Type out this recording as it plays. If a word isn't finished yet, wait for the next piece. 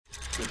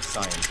that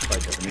science, by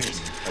definition,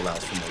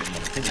 allows for more than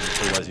one opinion.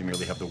 Otherwise, you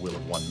merely have the will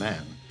of one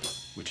man,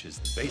 which is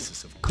the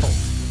basis of cult.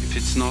 If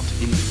it's not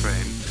in the frame,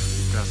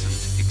 it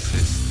doesn't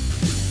exist.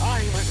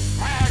 I'm as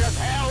mad as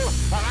hell,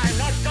 and I'm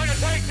not gonna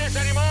take this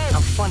anymore!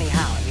 I'm funny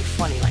how? I mean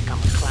funny like I'm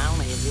a clown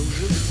and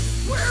amuse you?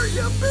 Where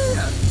you been?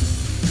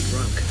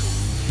 Drunk.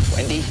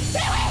 Wendy?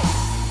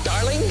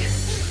 Darling?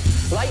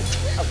 Light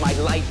of my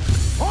life.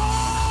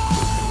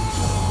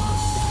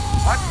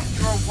 What's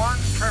your one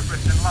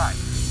purpose in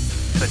life?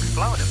 To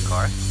explode, of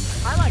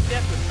course. I like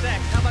death with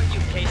sex. How about you,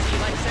 Casey?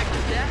 You like sex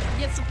with death?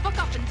 Yeah, so fuck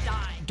up and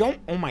die. Don't.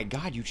 Oh my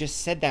God! You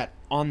just said that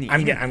on the.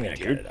 I'm internet, gonna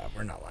dude. cut it up.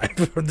 We're not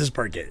live.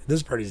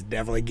 This part is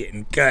definitely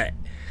getting cut.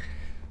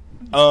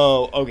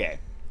 Oh, okay.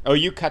 Oh,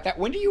 you cut that.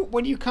 When do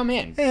you come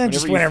in? And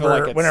just you feel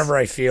like whenever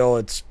I feel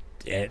it's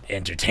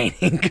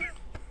entertaining.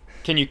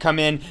 Can you come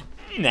in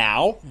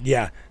now?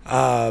 Yeah.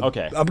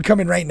 Okay. I'm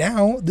coming right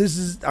now. I'm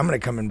gonna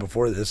come in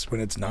before this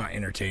when it's not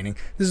entertaining.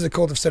 This is the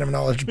Cult of Cinema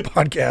Knowledge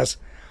podcast.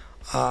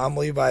 I'm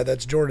Levi.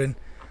 That's Jordan.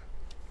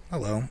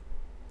 Hello.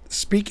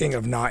 Speaking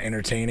of not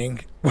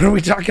entertaining, what are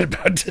we talking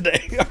about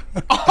today?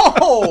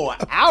 Oh,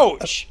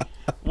 ouch.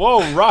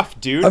 Whoa, rough,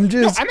 dude.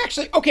 I'm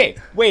actually, okay,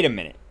 wait a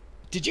minute.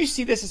 Did you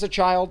see this as a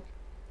child?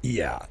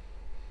 Yeah.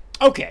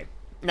 Okay.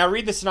 Now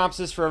read the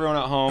synopsis for everyone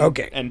at home.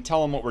 Okay. And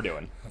tell them what we're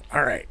doing.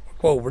 All right.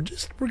 Well,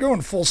 we're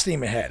going full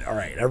steam ahead. All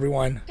right,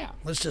 everyone. Yeah.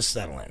 Let's just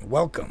settle in.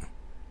 Welcome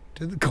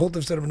to the Cult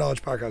of Cinema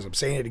Knowledge podcast. I'm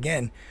saying it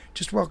again.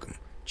 Just welcome.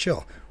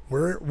 Chill.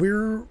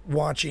 We're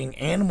watching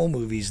animal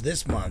movies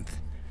this month,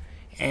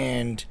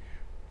 and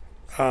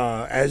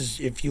as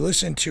if you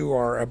listen to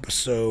our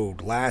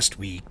episode last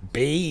week,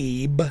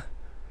 Babe,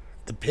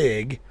 the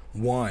pig,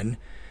 won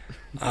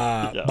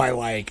by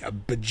like a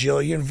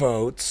bajillion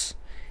votes,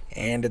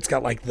 and it's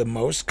got like the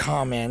most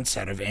comments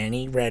out of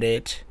any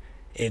Reddit.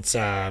 It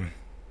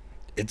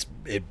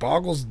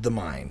boggles the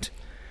mind.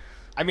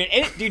 I mean,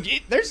 dude,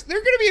 there are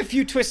going to be a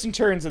few twists and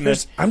turns in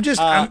this. I'm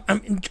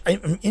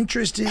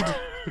interested.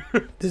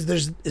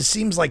 It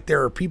seems like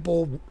there are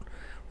people,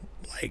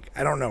 like,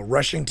 I don't know,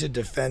 rushing to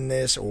defend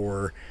this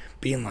or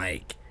being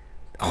like,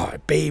 "Oh,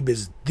 Babe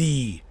is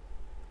the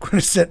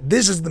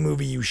this is the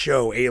movie you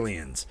show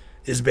aliens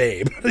is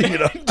Babe," you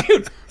know,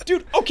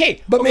 dude.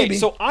 Okay, but okay, maybe.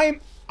 So I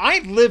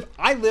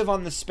live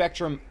on the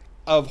spectrum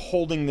of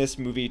holding this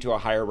movie to a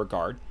higher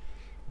regard,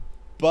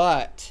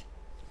 but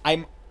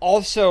I'm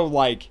also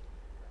like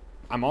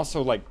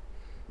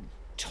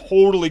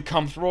totally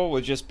comfortable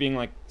with just being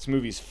like, this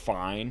movie's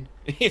fine.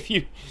 If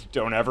you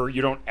don't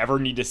ever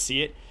need to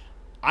see it.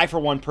 I, for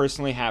one,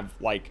 personally have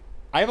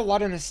a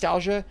lot of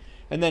nostalgia,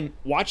 and then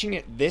watching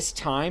it this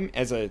time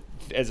as a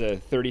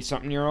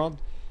 30-something-year-old,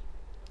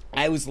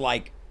 I was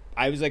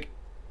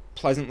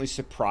pleasantly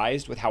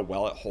surprised with how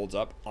well it holds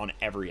up on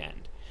every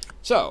end.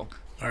 So,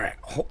 all right,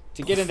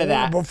 to get into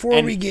that, before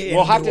we get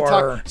we'll have into to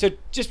talk. So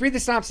just read the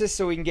synopsis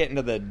so we can get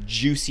into the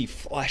juicy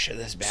flesh of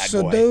this bad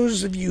boy. So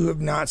those of you who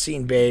have not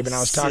seen Babe, and I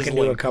was talking to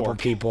Sizzling a couple pork.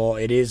 people,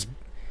 I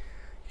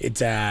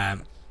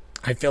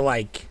feel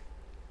like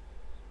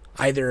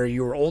either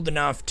you were old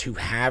enough to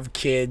have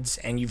kids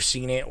and you've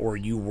seen it, or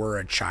you were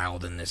a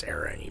child in this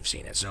era and you've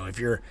seen it. So if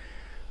you're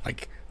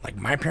like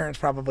my parents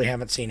probably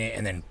haven't seen it,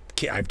 and then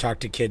I've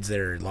talked to kids that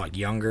are like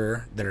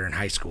younger that are in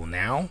high school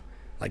now,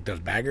 like those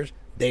baggers.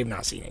 They've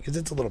not seen it because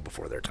it's a little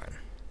before their time.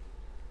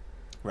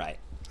 Right.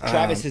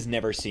 Travis has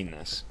never seen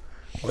this.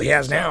 Well, he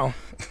has now.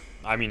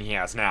 I mean, he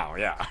has now,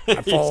 yeah.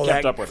 I follow He's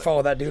kept up with it.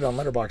 follow that dude on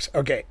Letterboxd.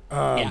 Okay.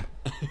 Yeah.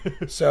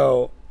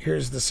 So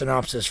here's the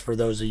synopsis for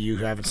those of you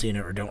who haven't seen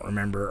it or don't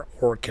remember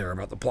or care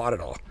about the plot at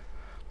all.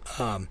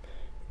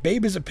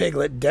 Babe is a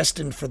piglet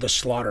destined for the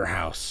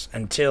slaughterhouse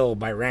until,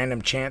 by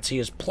random chance, he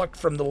is plucked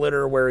from the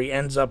litter where he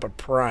ends up a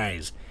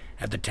prize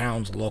at the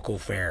town's local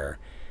fair.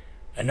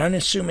 An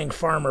unassuming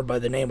farmer by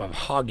the name of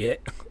Hoggett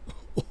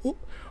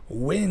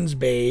wins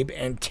Babe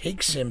and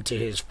takes him to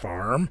his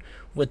farm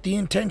with the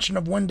intention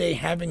of one day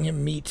having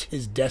him meet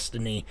his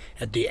destiny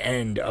at the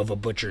end of a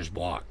butcher's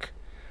block.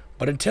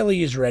 But until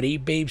he is ready,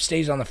 Babe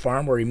stays on the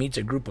farm where he meets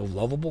a group of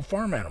lovable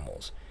farm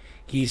animals.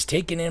 He's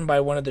taken in by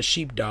one of the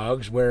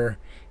sheepdogs, where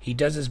he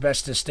does his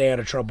best to stay out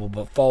of trouble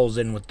but falls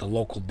in with the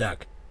local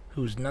duck,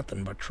 who's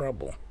nothing but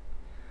trouble.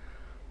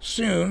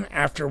 Soon,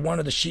 after one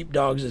of the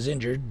sheepdogs is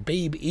injured,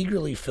 Babe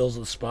eagerly fills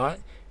the spot,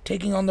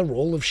 taking on the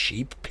role of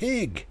sheep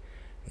pig.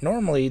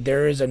 Normally,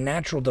 there is a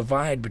natural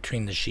divide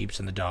between the sheeps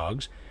and the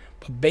dogs,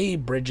 but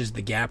Babe bridges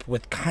the gap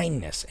with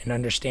kindness and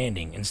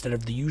understanding instead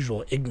of the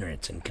usual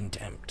ignorance and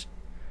contempt.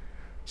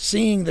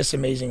 Seeing this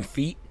amazing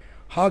feat,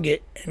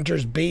 Hoggett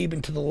enters Babe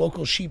into the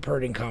local sheep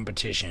herding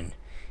competition.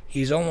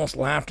 He's almost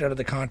laughed out of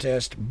the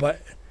contest,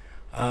 but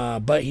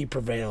he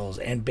prevails,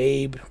 and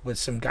Babe, with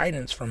some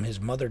guidance from his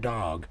mother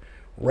dog,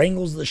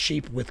 wrangles the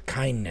sheep with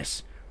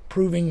kindness,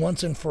 proving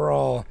once and for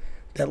all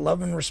that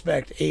love and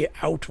respect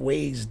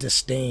outweighs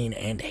disdain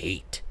and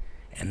hate,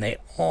 and they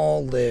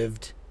all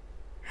lived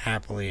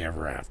happily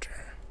ever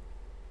after.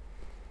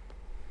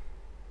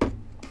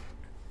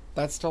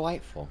 That's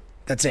delightful.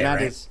 That's it,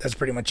 right? That's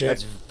pretty much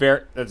it.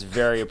 That's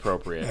very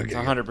appropriate. Okay. It's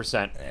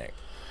 100%.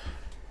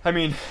 I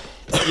mean,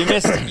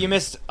 you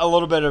missed a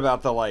little bit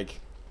about the, like,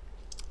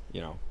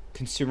 you know,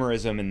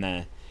 consumerism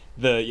and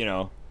the you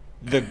know,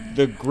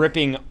 the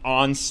gripping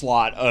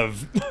onslaught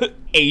of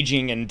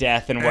aging and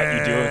death and what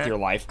you do with your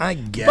life. I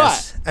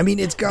guess. But, I mean,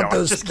 it's got no,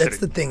 those. That's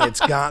the thing. It's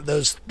got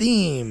those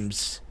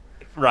themes.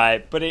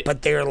 Right,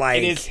 but they're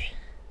like. It is,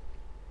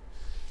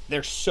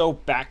 they're so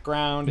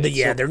background.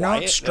 Yeah, so they're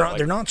quiet, not strong. like,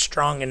 they're not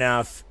strong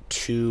enough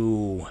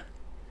to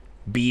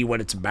be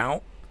what it's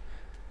about.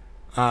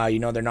 You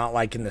know, they're not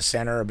like in the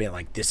center of being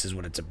like, this is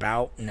what it's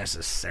about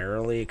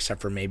necessarily,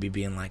 except for maybe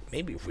being like,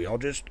 maybe if we all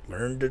just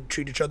learn to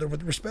treat each other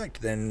with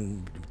respect,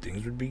 then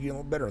things would be a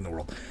little better in the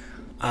world.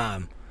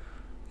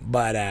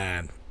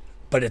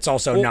 But it's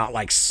also not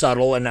like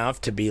subtle enough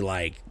to be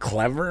like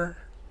clever,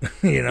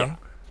 you know?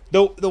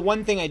 Yeah. The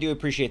one thing I do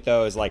appreciate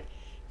though is like,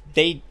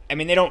 they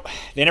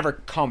never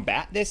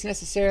combat this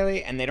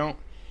necessarily, and they don't,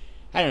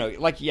 I don't know,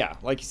 like you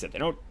said, they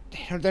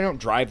don't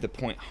drive the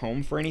point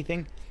home for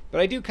anything. But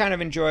I do kind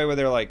of enjoy where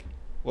they're like,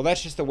 well,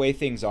 that's just the way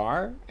things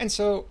are. And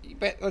so,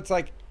 but it's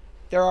like,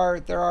 there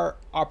are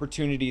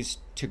opportunities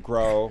to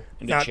grow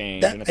and to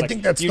change. And it's I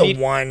think that's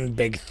one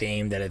big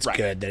theme that it's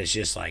good, that it's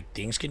just like,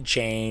 things can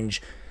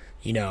change,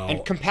 you know.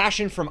 And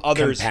compassion from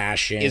others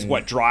is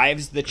what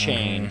drives the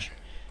change.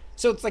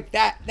 So it's like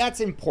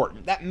that's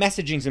important. That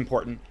messaging's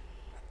important.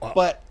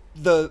 But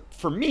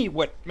for me,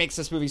 what makes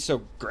this movie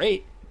so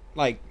great,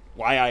 like,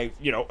 why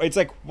it's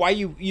like why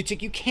you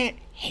can't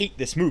hate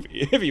this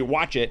movie. If you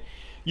watch it,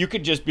 you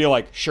could just be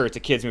like, sure, it's a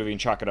kid's movie and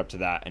chalk it up to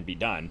that and be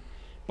done.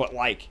 But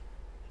like,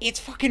 it's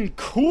fucking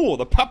cool.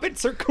 The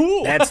puppets are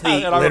cool. That's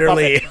the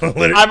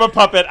I'm a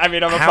puppet. I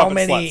mean, I'm a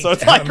puppet slut. So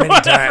it's like,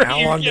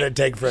 how long did it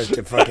take for us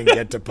to fucking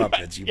get to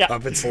puppets? You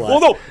puppet slut.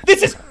 Well, no,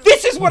 this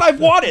is what I've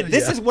wanted.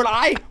 This is what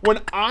when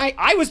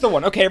I was the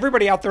one. Okay,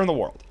 everybody out there in the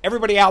world,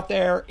 everybody out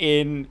there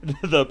in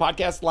the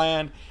podcast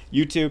land,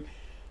 YouTube,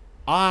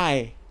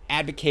 I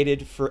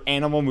advocated for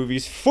animal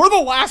movies for the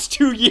last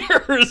 2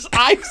 years.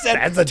 I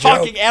said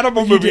talking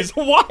animal movies.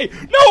 Why? No,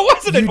 it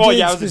wasn't. Well,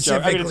 yeah, it was a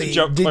joke. I mean, it's a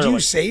joke. Did clearly. you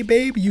say,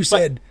 babe? You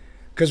said,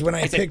 because when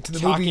I picked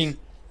the movie,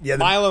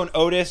 Milo and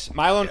Otis.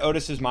 Milo and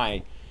Otis is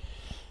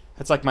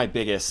that's like my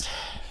biggest.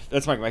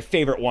 That's my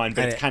favorite one,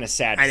 but it's kind of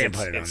sad. I didn't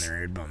put it on there.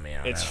 It'd bum me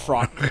out. It's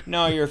fraught.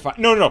 No, you're fine.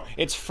 No.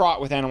 It's fraught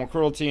with animal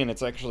cruelty, and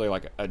it's actually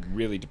like a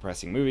really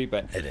depressing movie.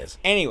 But it is.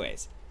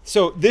 Anyways,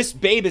 so this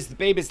Babe is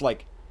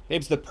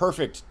the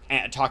perfect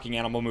talking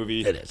animal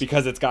movie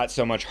because it's got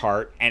so much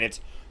heart and it's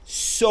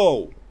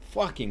so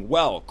fucking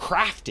well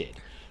crafted.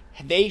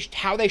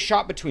 How they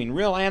shot between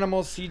real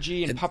animals,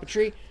 CG, and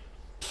puppetry,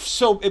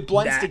 so it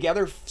blends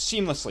together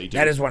seamlessly. Dude.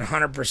 That is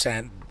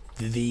 100%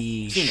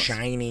 the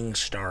shining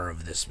star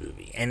of this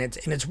movie, and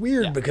it's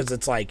weird because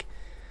it's like,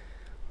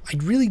 I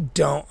really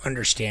don't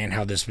understand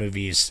how this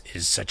movie is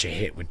such a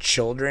hit with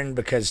children,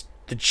 because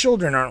the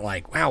children aren't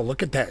like, wow,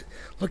 look at that.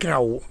 Look at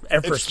how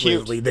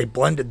effortlessly they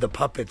blended the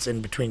puppets in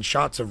between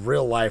shots of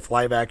real life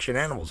live action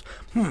animals.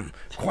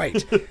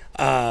 Quite.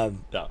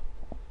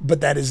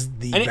 But that is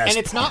the best and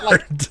it's part. Not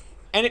like,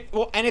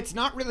 and it's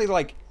not really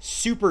like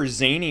super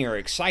zany or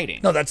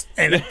exciting. No, that's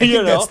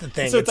that's the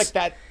thing. So it's like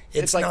that.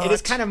 It's like, it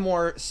is kind of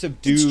more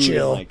subdued. It's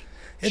chill. And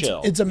like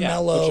chill. It's a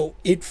mellow.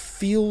 It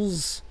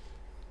feels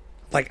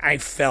like I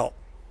felt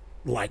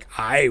like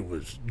I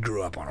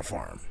grew up on a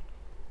farm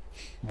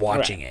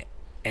watching it.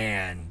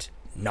 And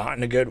not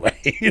in a good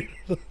way.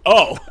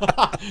 Oh,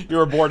 you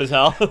were bored as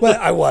hell. Well,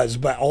 I was,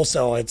 but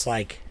also it's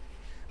like,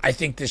 I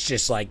think this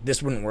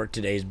wouldn't work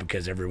today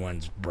because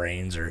everyone's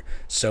brains are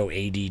so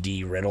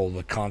ADD riddled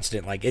with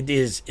constant, like it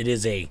is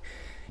a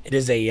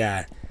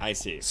I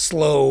see,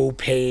 slow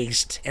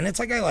paced, and it's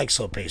like, I like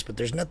slow paced, but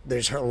there's not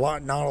a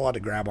lot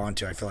to grab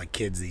onto. I feel like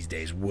kids these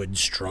days would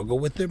struggle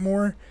with it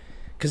more,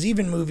 because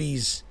even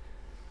movies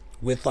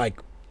with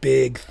like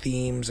big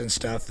themes and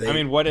stuff,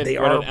 what did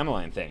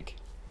Emmeline think?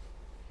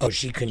 Oh,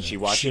 she couldn't. She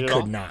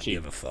could not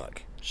give a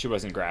fuck. She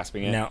wasn't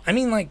grasping it. No, I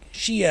mean, like,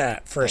 she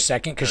for a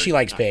second, because she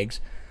likes pigs.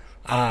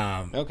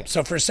 Okay.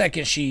 So for a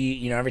second,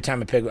 she, every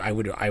time a pig, I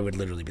would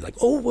literally be like,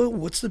 oh, well,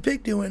 what's the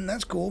pig doing?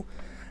 That's cool.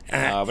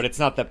 But it's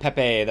not the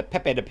Pepe the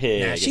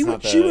pig. Yeah, she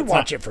would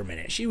watch it for a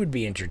minute. She would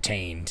be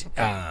entertained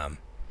until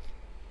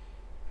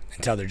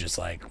they're just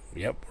like,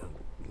 yep, we're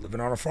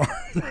living on a farm.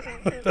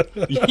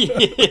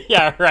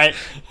 Yeah, right.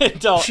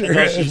 Until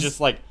she's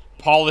just like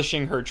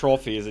polishing her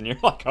trophies, and you're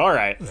like, all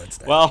right,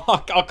 well,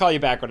 I'll call you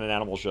back when an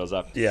animal shows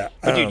up. Yeah,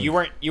 but dude, you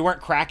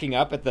weren't cracking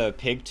up at the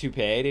pig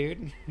toupee,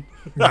 dude.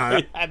 No,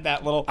 had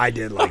that little. I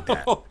did like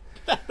that.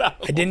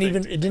 It didn't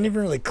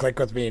even really click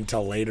with me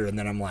until later, and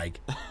then I'm like,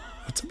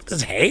 what's up with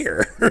his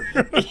hair?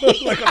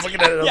 Like, I was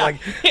looking at it, I'm like,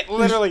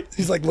 literally,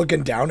 he's like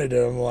looking down at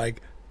it. I'm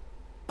like,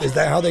 is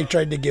that how they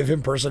tried to give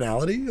him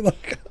personality?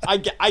 Like,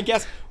 I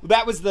guess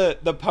that was the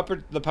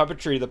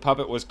puppetry. The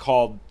puppet was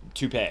called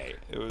Toupee.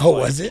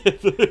 Was it?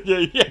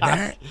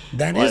 Yeah.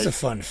 That is a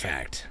fun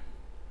fact.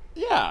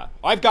 Yeah,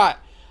 I've got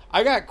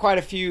quite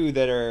a few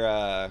that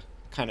are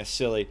kind of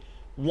silly.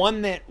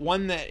 One that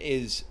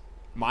is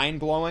mind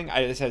blowing.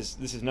 This has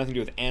nothing to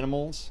do with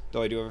animals,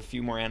 though I do have a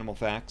few more animal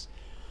facts.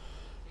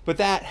 But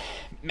that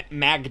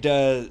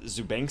Magda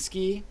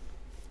Zubanski,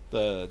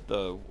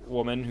 the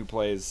woman who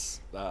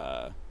plays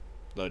the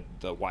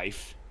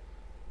wife,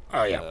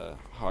 the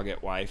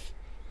Hoggett wife,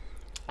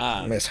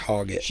 Miss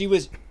Hoggett. She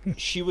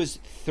was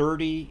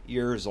 30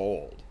 years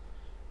old.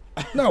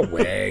 No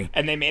way.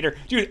 And they made her,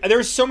 dude.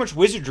 There's so much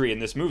wizardry in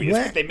this movie. It's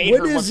like they made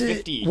her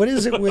 50. What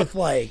is it with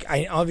like?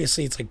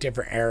 Obviously it's like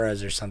different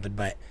eras or something,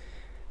 but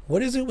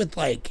what is it with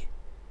like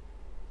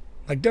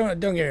don't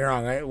get me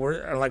wrong.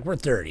 We're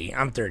 30.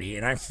 I'm 30,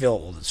 and I feel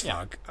old as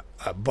fuck.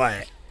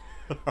 But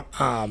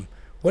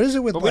what is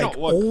it with we like don't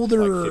look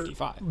older? like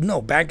 55.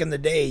 No, back in the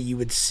day, you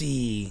would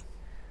see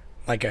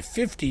like a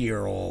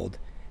 50-year-old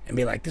and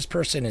be like, this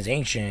person is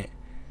ancient.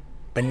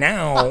 But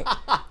now,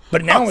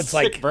 it's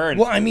like, burn.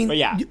 well, I mean, but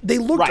yeah. they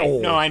looked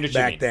old no, I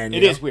understand back then.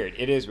 It is weird.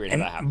 It is weird.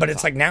 And, how that happens. but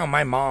it's like now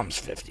my mom's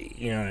 50.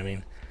 You know what I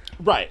mean?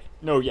 Right.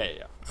 No, yeah.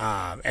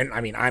 And I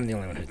mean, I'm the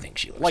only one who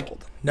thinks she looks Like,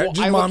 old. No, well,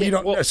 just I mom, look you at-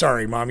 don't. well,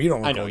 sorry, mom, you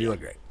don't look I know, old. You yeah. look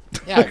great.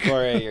 Yeah,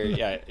 Gloria,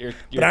 you're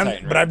But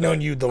I've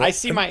known you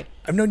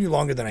I've known you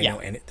longer than I Yeah.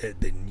 know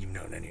than you've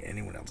known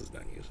anyone else has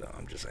known you. So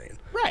I'm just saying.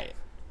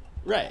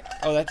 Right.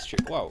 Oh, that's true.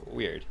 Whoa,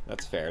 weird.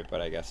 That's fair,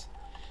 but I guess.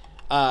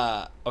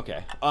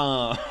 Okay.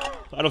 I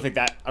don't think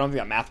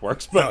that math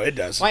works. But No, it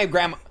does. My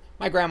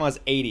grandma's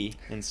 80,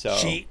 and so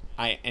She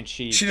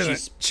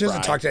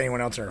doesn't talk to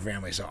anyone else in her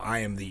family. So I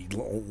am the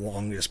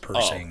longest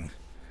person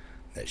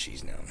that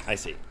she's known. I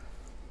see.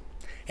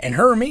 And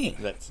her or me.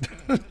 That's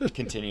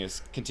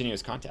continuous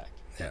contact.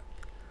 Yeah.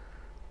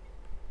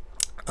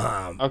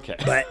 Okay.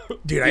 But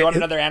dude, you want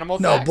another animal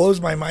No, fact? it blows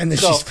my mind that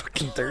So- she's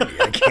fucking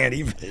 30. I can't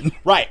even.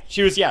 Right.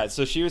 She was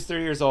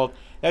 30 years old.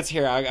 That's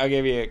here. I'll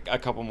give you a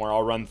couple more.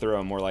 I'll run through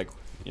them. We're like,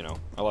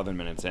 11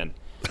 minutes in.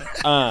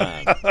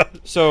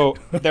 So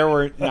there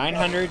were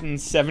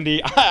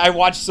 970. I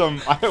watched some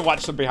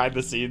behind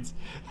the scenes,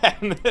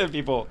 and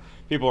people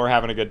were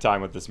having a good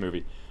time with this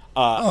movie.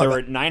 There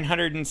were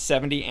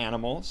 970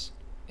 animals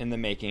in the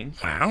making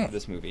of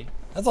this movie.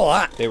 That's a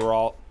lot. They were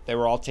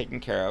all taken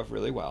care of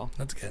really well.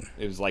 That's good.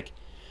 It was like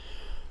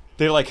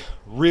they like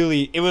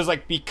really. It was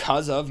like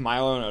because of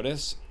Milo and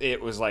Otis.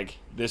 It was like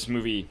this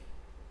movie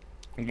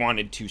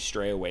wanted to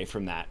stray away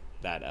from that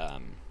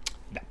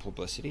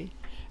publicity,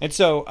 and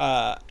so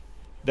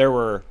there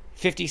were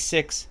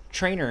 56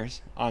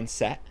 trainers on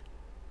set,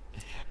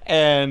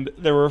 and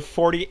there were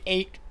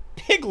 48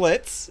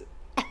 piglets.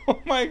 Oh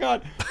my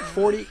god,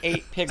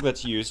 48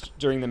 piglets used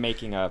during the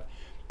making of,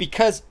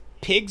 because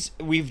pigs,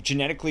 we've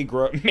genetically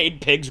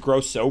made pigs grow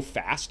so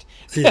fast.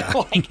 Yeah.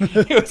 Like,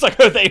 it was like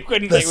they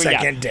couldn't. The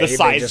second day,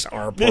 they just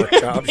are pork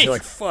chops. You're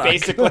like, fuck.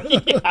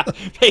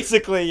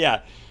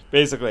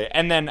 Basically.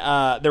 And then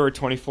there were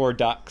 24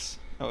 ducks.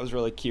 That was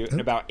really cute. And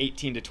about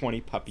 18 to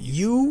 20 puppies.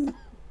 You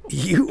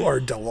are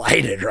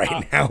delighted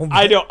right now.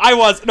 I know. I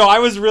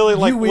was really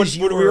like, when we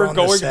were on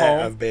going the set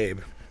home. of Babe,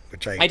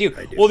 which I do.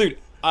 Well, dude,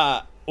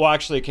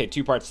 actually, okay,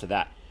 two parts to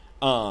that.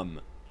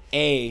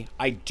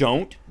 I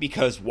don't,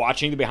 because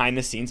watching the behind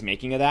the scenes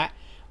making of that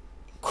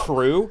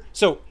crew,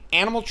 so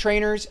animal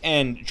trainers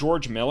and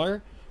George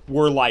Miller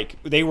were like,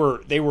 they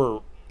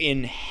were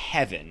in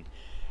heaven,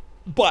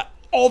 but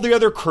all the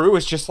other crew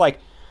is just like,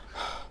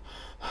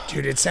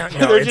 dude, it sounds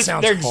they're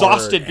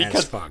exhausted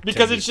hard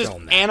because it's just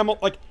animal,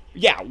 like,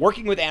 yeah,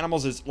 working with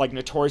animals is like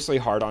notoriously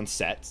hard on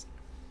sets,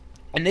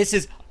 and this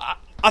is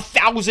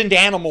 1,000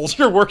 animals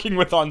you're working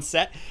with on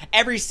set.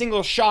 Every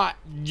single shot,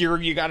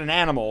 you got an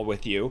animal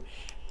with you,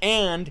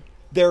 and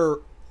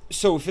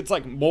so if it's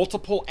like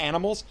multiple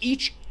animals,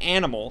 each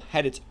animal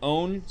had its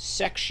own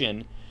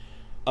section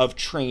of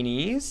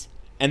trainees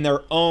and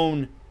their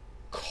own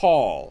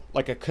call,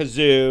 like a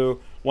kazoo.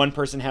 One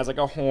person has like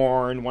a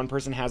horn, one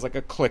person has like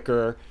a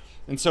clicker,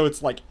 and so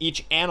it's like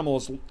each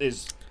animal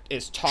is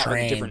taught with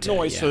a different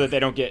noise so that they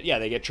don't get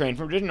they get trained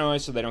from different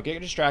noise so they don't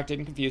get distracted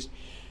and confused.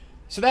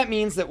 So that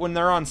means that when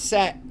they're on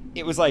set,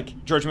 it was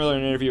like George Miller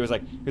in an interview was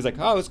like,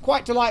 oh, it was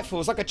quite delightful. It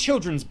was like a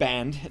children's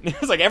band. And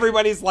it was like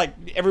everybody's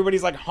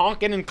like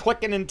honking and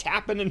clicking and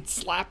tapping and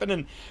slapping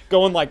and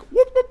going like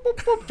whoop whoop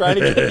whoop whoop, trying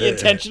to get the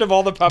attention of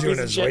all the puppies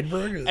and shit.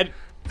 And,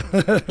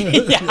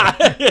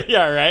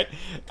 yeah, right.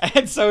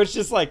 And so it's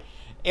just like,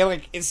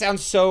 it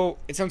sounds so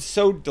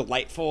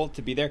delightful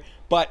to be there,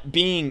 but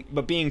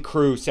being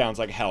crew sounds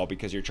like hell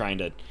because you're trying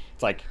to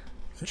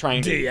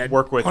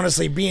work with,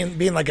 honestly,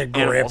 being like a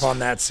grip animals. on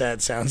that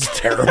set sounds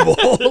terrible.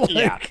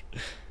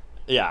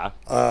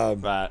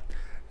 But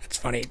it's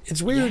funny.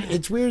 It's weird.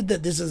 It's weird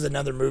that this is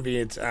another movie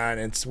it's on.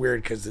 It's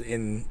weird because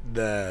in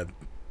the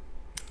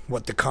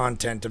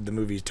content of the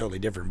movie is totally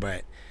different, but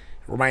it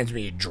reminds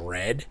me of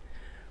Dread,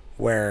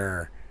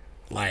 where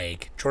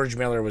like George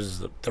Miller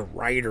was the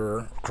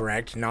writer,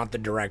 correct, not the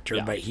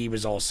director, but he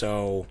was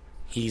also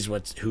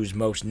who's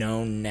most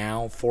known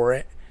now for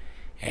it.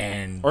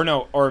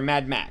 Or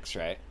Mad Max,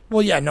 right?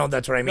 Well, yeah, no,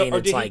 that's what I mean. No,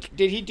 it's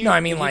did he do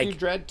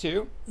Dread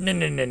too?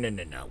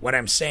 No. What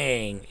I'm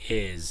saying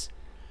is,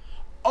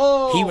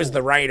 Oh, he was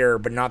the writer,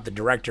 but not the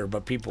director.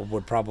 But people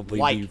would probably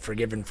be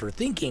forgiven for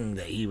thinking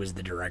that he was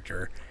the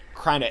director.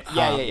 Kind of,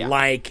 yeah.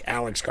 Like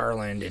Alex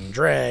Garland in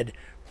Dread,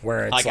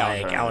 where it's Like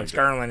like Alex Alex Garland.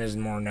 Garland is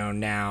more known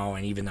now,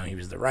 and even though he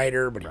was the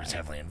writer, but he was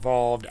heavily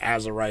involved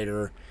as a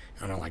writer.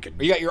 I don't know, like a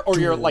You got your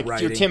like your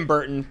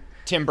writing.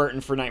 Tim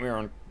Burton for Nightmare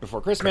on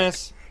Before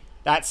Christmas.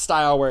 That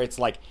style where it's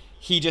like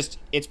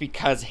it's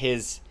because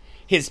his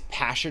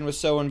passion was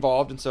so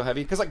involved and so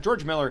heavy. Because like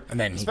George Miller, And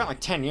then he he- spent like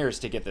 10 years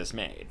to get this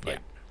made.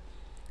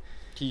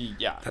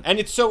 Yeah. And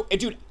it's so,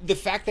 dude, the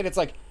fact that it's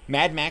like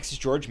Mad Max is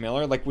George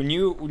Miller, like when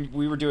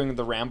we were doing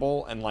the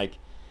Ramble and like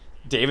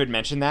David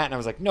mentioned that, and I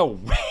was like, no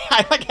way,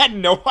 I like had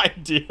no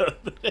idea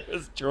that it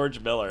was George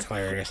Miller. It's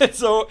hilarious.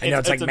 So I know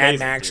it's like Mad amazing,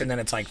 Max, dude. and then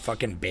it's like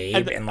fucking Babe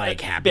And and, like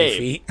Happy Babe.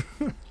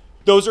 Feet.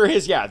 Those are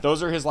his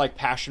like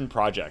passion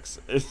projects.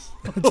 It's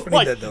funny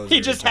like, that those he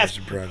are just his has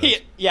passion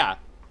projects. yeah.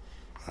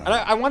 And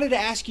I wanted to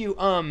ask you,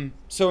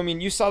 so I mean,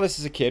 you saw this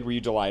as a kid. Were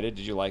you delighted?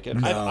 Did you like it?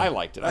 No. I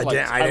liked it. I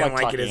didn't liked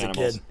like it talking as a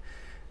animals. kid.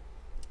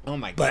 Oh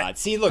my But- god!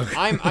 See, look,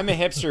 I'm a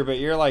hipster, but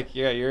you're like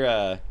you're you're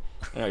an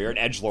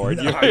edgelord.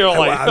 No, You're I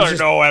like was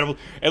just- no animals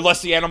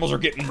unless the animals are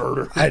getting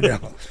murdered. I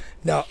know.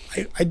 No,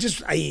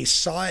 I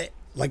saw it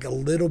like a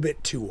little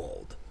bit too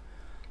old.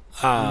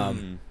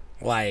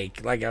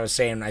 Like I was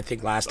saying, I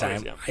think last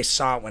time yeah. I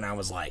saw it when I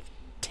was like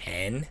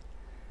 10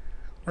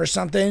 or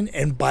something,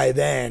 and by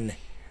then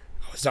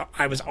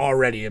I was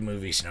already a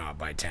movie snob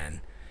by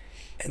 10,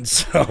 and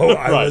so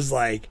I was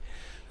like,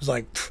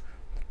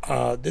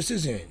 this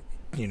isn't,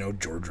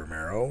 George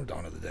Romero,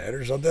 Dawn of the Dead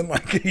or something,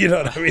 like, you know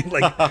what I mean,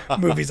 like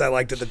movies I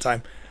liked at the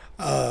time.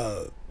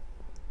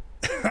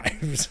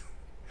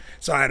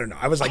 So I don't know.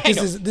 I was like, this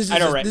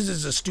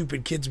is a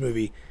stupid kids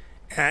movie,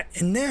 and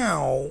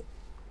now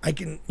I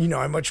can,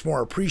 I much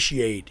more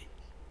appreciate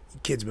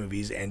kids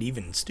movies and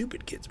even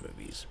stupid kids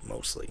movies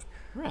mostly.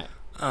 Right.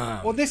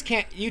 Well, this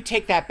can't. You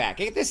take that back.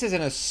 This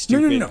isn't a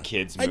stupid No.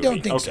 kids I movie.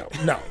 don't think Okay.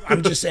 so. No,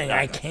 I'm just saying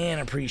I can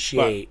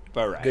appreciate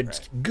But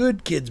right,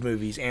 good kids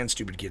movies and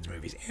stupid kids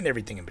movies and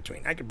everything in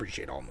between. I can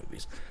appreciate all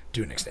movies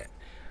to an extent.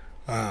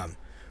 All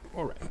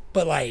right.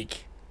 But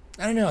like,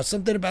 I don't know,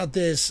 something about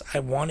this, I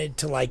wanted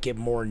to like it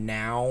more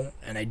now,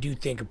 and I do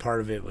think a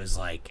part of it was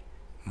like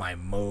my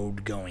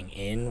mode going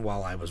in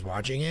while I was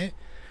watching it.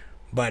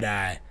 But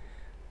I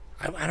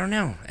don't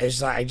know.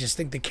 I just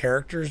think the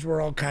characters were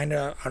all kind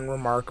of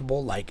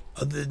unremarkable. Like,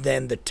 other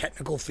than the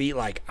technical feat,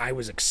 like, I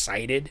was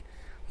excited.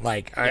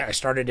 Like, I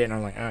started it and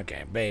I'm like,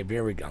 okay, babe,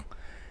 here we go.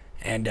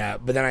 And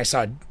but then I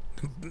saw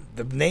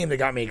the name that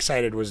got me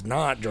excited was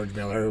not George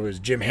Miller, it was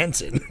Jim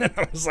Henson. And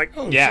I was like,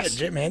 oh Yes. shit,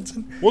 Jim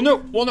Henson? Well, no.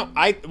 When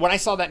I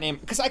saw that name,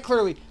 because I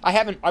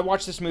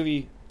watched this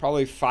movie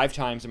probably 5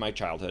 times in my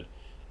childhood,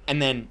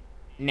 and then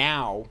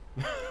now,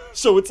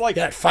 so it's like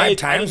Yeah, 5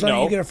 times? Why don't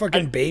know. you get a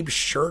fucking Babe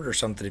shirt or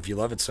something if you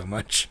love it so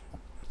much?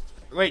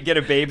 Wait, get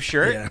a Babe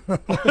shirt? Yeah.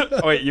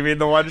 Oh, wait, you mean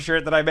the one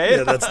shirt that I made?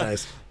 Yeah, that's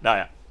nice.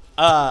 No,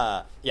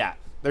 yeah. Yeah.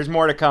 There's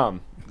more to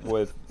come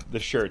with the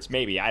shirts.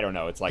 Maybe, I don't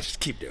know. It's like Just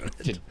keep doing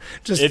it. It-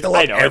 Just it- fill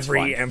I up know, it's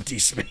every fun. empty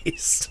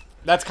space.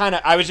 that's kind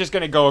of. I was just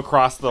gonna go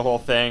across the whole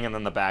thing and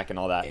then the back and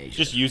all that. Yeah, you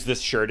Just use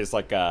this shirt as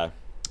like a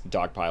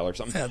dog pile or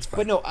something. Yeah, that's fine.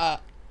 But no,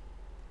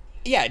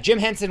 yeah, Jim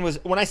Henson was.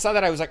 When I saw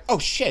that, I was like, oh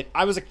shit.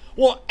 I was like,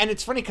 well, and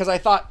it's funny because I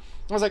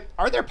was like,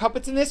 are there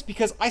puppets in this?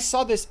 Because I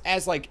saw this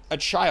as like a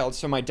child,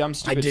 so my dumb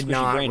stupid did squishy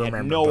not brain had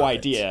remember no puppets.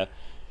 idea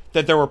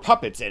that there were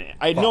puppets in it.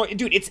 I had no,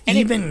 dude. It's and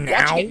Even watching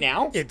now, it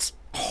now, it's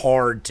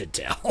hard to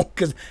tell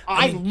because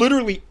I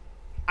literally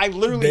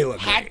they look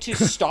had great. to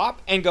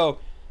stop and go,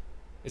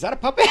 is that a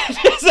puppet?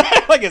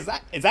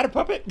 is that a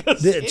puppet?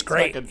 'Cause it's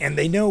great, fucking and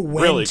they know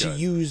when really to good.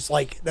 use.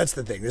 Like, that's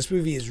the thing. This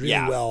movie is really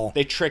well.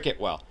 They trick it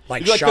well.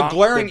 Like, the shot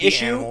glaring with the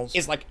issue animals.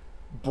 is like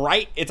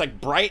bright. It's like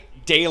bright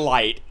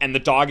daylight, and the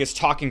dog is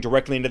talking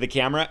directly into the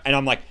camera, and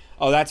I'm like,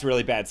 oh, that's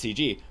really bad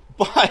CG.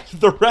 But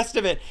the rest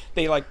of it,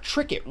 they like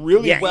trick it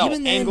really yeah, well.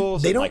 even then,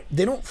 Angles. they and, don't. like,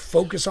 They don't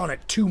focus on it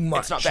too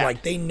much. it's not bad.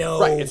 Like, they know.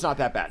 Right. It's not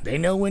that bad. They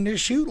know when to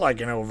shoot, like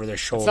an over the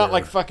shoulder. It's not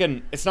like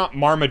fucking. It's not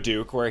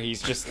Marmaduke where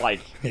he's just like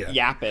Yeah.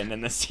 yapping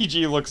and the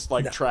CG looks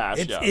like trash.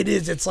 It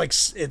is. It's like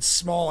it's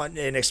small, and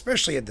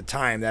especially at the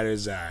time, that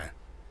is.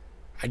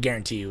 I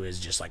guarantee you, is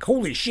just like,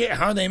 holy shit!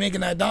 How are they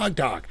making that dog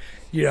talk?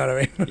 You know what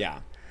I mean? Yeah.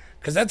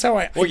 Because that's how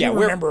I. Well, I do yeah,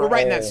 remember we're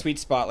right in all- that sweet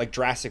spot, like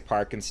Jurassic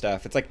Park and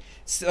stuff. It's like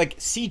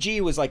CG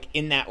was like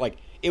in that, like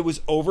it was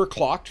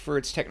overclocked for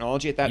its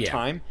technology at that Yeah.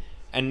 time,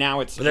 and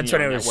now it's. But that's you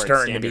when know, it was where it's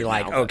starting to be standard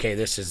like, now, but- okay,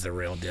 this is the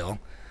real deal.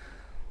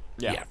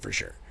 Yeah, for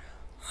sure.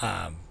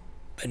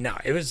 But no,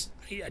 it was,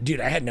 dude,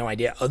 I had no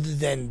idea. Other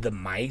than the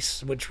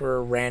mice, which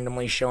were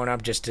randomly showing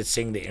up just to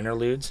sing the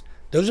interludes.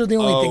 Those are the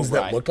only Oh, things that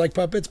right. looked like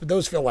puppets, but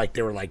those feel like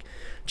they were like,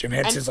 Jim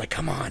Henson's like,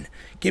 come on,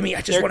 give me, I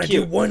just They're want to do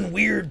cute. one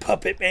weird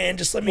puppet, man.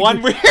 Just let me One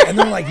do. weird- And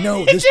they're like,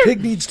 no, this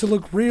pig needs to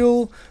look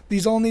real.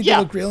 These all need Yeah.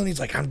 to look real. And he's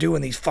like, I'm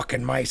doing these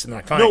fucking mice. And they're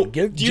like, fine, No,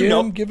 give do you Jim,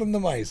 know- give him the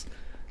mice.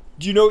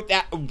 Do you know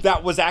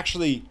that was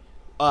actually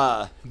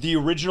the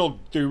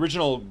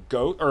original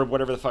goat or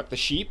whatever the fuck, the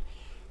sheep?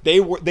 They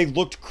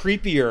looked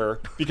creepier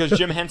because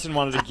Jim Henson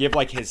wanted to give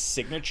like his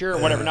signature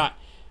or whatever. Not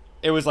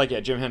it was like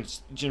Jim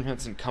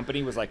Henson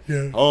Company was like,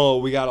 oh,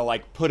 we gotta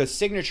like put a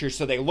signature,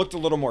 so they looked a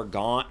little more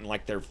gaunt and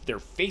like their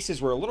faces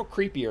were a little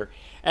creepier,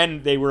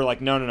 and they were like,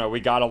 no,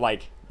 we gotta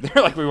like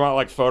They're like, we want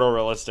like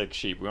photorealistic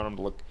sheep. We want them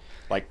to look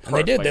like. And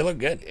they did. Like, they look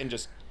good. And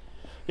just.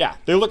 Yeah,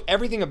 they look.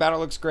 Everything about it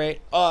looks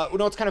great. You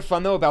know what's kind of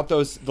fun though about the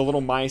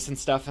little mice and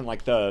stuff and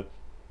like the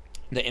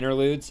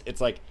interludes.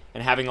 It's like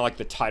and having like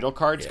the title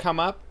cards come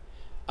up.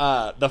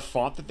 The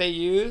font that they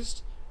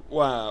used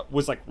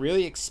was like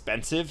really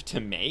expensive to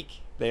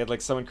make. They had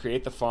like someone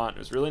create the font. It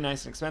was really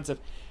nice and expensive,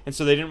 and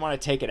so they didn't want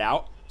to take it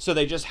out. So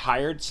they just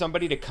hired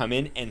somebody to come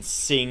in and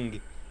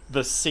sing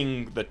the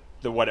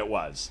what it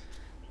was.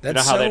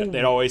 That's you know how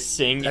they'd always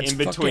sing in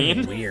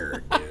between. Fucking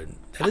weird, dude.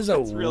 That is a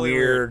really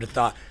weird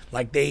thought.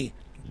 Like the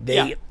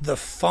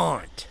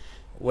font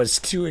was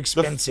too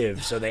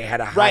expensive, so they had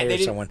to hire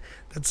someone.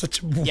 That's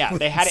such a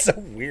they had it so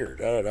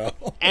weird. I don't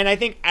know. And I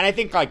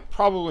think like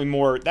probably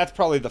more. That's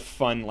probably the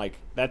fun. Like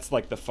that's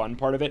like the fun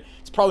part of it.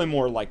 It's probably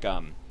more like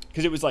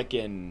because it was like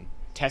in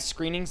test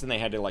screenings and they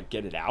had to like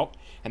get it out,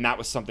 and that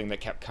was something that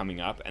kept coming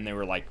up, and they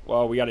were like,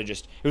 well, we got to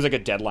just. It was like a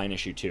deadline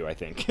issue too. I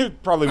think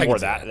probably more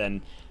that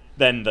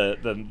than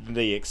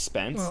the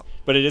expense. Well,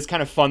 but it is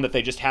kind of fun that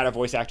they just had a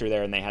voice actor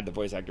there, and they had the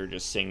voice actor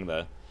just sing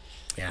the.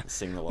 Yeah.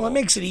 Sing the well, it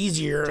makes it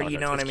easier. You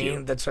know what I mean?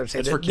 Cute. That's what I'm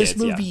saying. This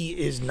movie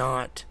is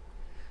not.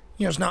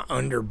 You know, it's not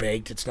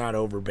underbaked. It's not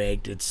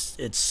overbaked.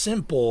 It's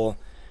simple,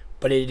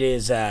 but it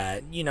is.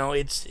 You know,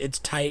 it's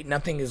tight.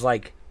 Nothing is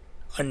like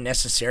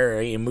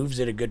unnecessary. It moves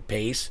at a good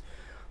pace,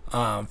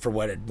 for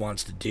what it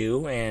wants to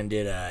do, and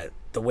it.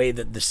 The way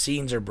that the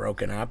scenes are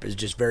broken up is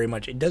just very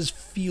much. It does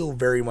feel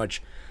very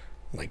much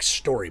like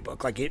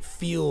storybook. Like it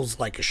feels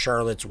like a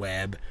Charlotte's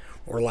Web,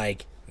 or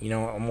like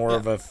more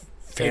of a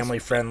family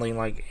friendly.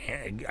 Like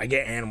I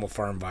get Animal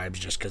Farm vibes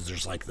just because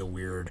there's like the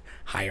weird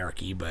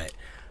hierarchy, but.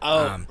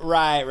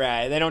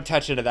 Right. They don't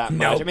touch into that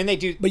much. I mean, they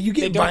do. But you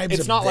get vibes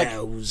it's of not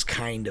those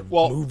kind of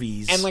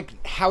movies. And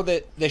like how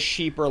the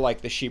sheep are like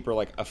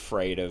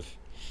afraid of.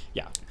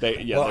 Yeah.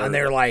 And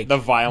they're like the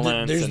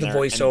violence. There's the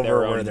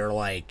voiceover where they're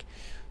like,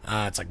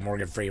 it's like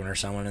Morgan Freeman or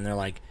someone, and they're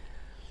like,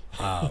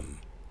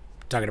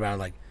 talking about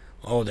like,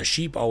 oh, the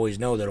sheep always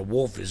know that a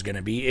wolf is going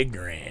to be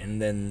ignorant,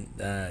 and then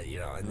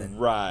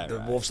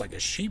the wolf's like a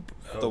sheep.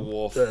 The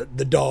wolf.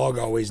 The dog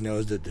always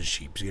knows that the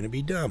sheep's going to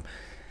be dumb,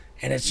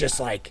 and it's just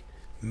like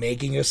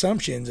making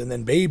assumptions, and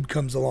then Babe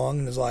comes along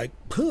and is like,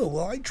 well,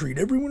 I treat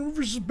everyone with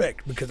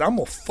respect because I'm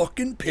a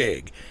fucking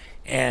pig,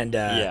 and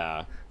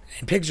and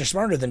pigs are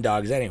smarter than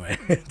dogs anyway,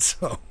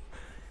 so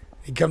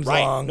he comes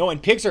along. No,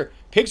 and pigs are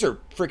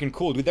freaking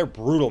cool, dude. They're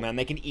brutal, man.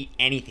 They can eat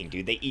anything,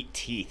 dude. They eat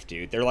teeth,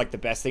 dude. They're like the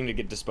best thing to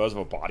dispose of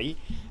a body.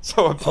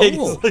 So a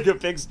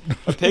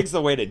pig's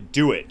the way to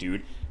do it,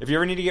 dude. If you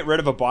ever need to get rid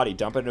of a body,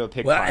 dump it into a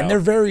pig pile. And they're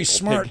very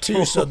smart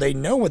too, so they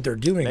know what they're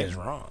doing is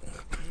wrong.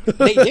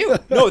 They do.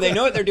 No, they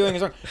know what they're doing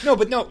is wrong.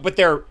 But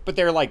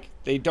they're like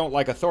they don't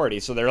like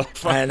authority, so they're like,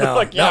 fine. I know.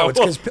 Like, it's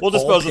because we'll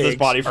dispose of this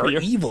body for you.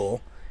 Evil,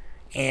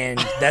 and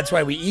that's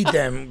why we eat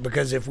them.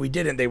 Because if we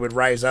didn't, they would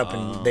rise up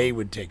and they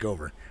would take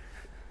over.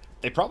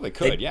 They probably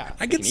could.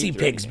 I can see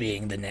pigs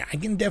being I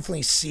can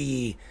definitely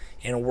see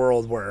in a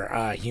world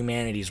where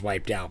humanity's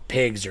wiped out,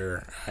 pigs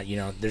are.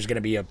 There's going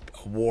to be a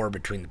war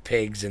between the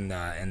pigs and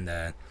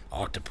the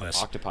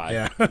octopus. Octopi.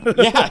 Yeah.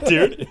 Yeah,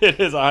 dude. It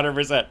is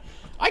 100%.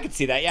 I could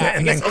see that, yeah.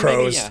 And then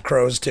crows.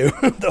 Crows, too.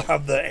 They'll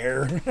have the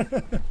air.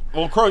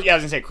 Well, crows, I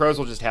was going to say, crows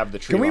will just have the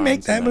tree Can we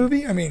make that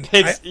movie? I mean,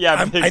 pigs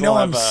I know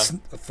I'm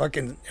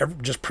fucking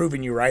just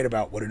proving you right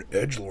about what an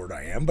edgelord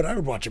I am, but I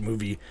would watch a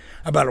movie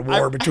about a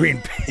war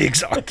between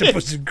pigs,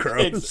 octopus, and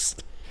crows.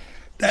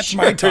 That's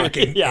my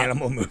talking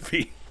animal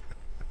movie.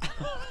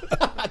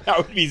 That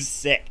would be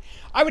sick.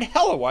 I would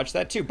hella watch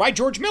that too. By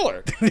George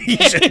Miller.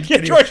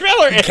 Get George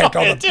Miller in kept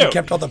on it too. He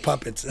kept all the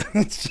puppets.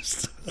 It's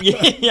just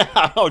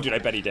yeah. Oh, dude, I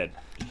bet he did.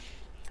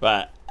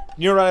 But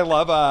you know what I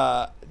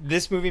love?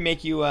 This movie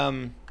make you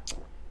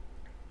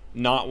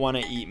not want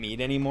to eat meat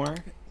anymore?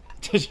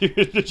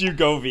 Did you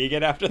go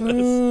vegan after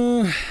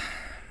this?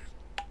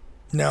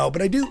 No,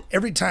 but I do.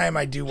 Every time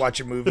I do watch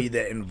a movie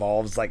that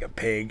involves like a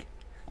pig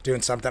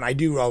doing something, I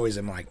do always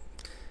am like,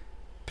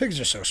 pigs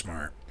are so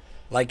smart.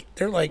 Like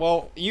they're like.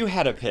 Well, you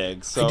had a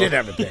pig, so I did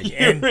have a pig,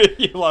 and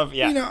you love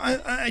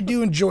I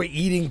do enjoy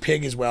eating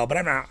pig as well, but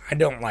I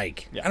don't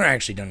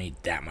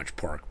eat that much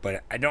pork,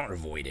 but I don't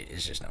avoid it.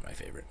 It's just not my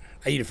favorite.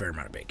 I eat a fair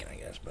amount of bacon, I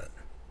guess, but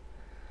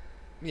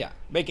yeah,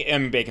 bacon. I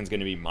mean, bacon's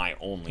going to be my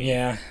only.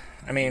 Yeah,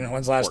 I mean,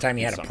 when's the last time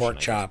you had a pork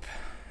chop?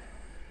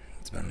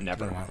 It's been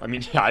never. It's been a while. I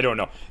mean, I don't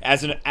know.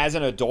 As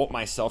an adult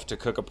myself, to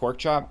cook a pork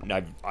chop,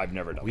 I've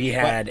never done.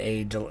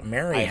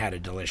 Mary had a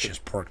delicious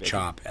pork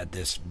chop at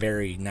this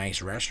very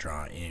nice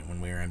restaurant when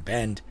we were in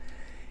Bend,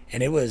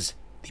 and it was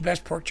the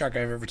best pork chop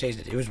I've ever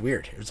tasted. It was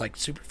weird. It was like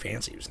super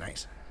fancy. It was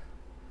nice.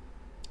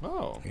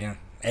 Oh yeah,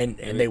 and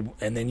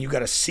then you got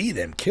to see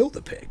them kill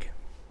the pig.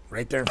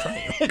 Right there in front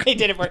of you. They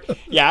did it for.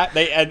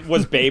 Yeah,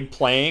 was Babe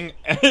playing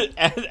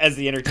as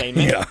the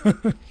entertainment?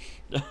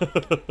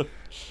 Yeah.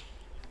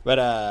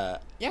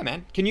 But yeah,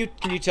 man. Can you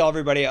tell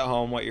everybody at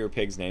home what your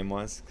pig's name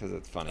was? Because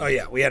it's funny. Oh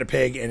yeah, we had a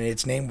pig, and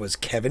its name was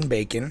Kevin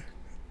Bacon,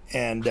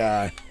 and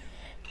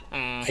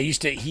He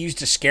used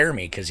to scare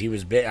me because he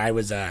was bit. I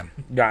was I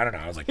don't know.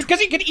 I was like, because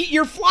he could eat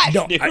your flesh,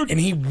 no, dude. and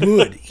he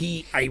would.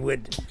 I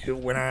would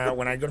when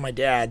I go to my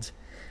dad's.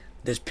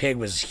 This pig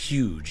was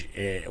huge.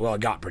 It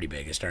got pretty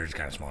big. It started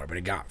kind of smaller, but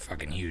it got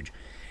fucking huge.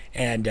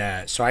 And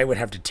so I would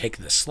have to take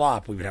the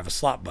slop. We would have a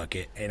slop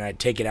bucket, and I'd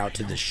take it out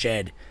to the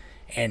shed.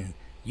 And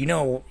you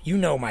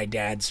know my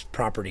dad's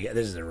property.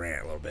 This is a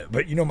rant a little bit,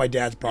 but you know my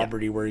dad's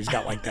property where he's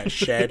got like that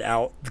shed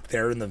out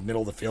there in the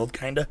middle of the field,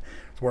 kind of,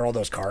 where all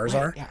those cars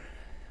are. Yeah.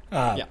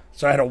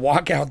 So I had to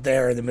walk out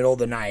there in the middle of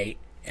the night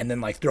and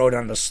then like throw it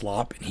on the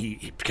slop,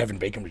 and Kevin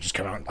Bacon would just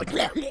come out and like.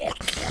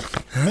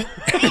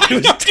 It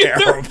was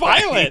terrible. They're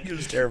violent. It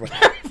was terrible.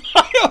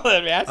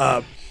 Violent,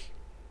 man.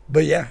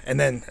 But yeah, and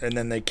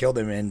then they killed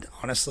him. And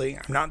honestly,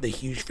 I'm not the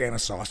huge fan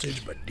of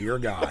sausage, but dear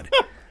God,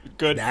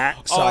 Good.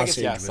 that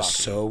sausage was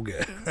so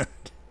good.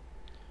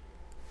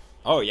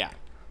 Oh yeah.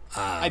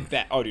 I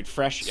bet. Oh, dude,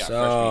 fresh. Yeah,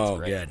 so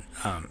fresh meat's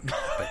great. good.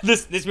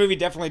 But This movie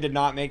definitely did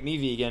not make me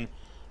vegan,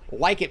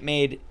 like it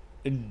made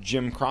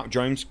James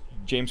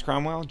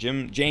Cromwell.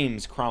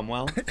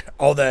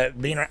 all the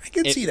being, I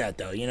can see that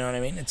though. You know what I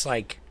mean? It's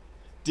like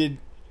Did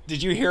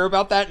you hear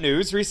about that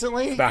news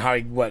recently? about how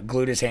he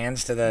glued his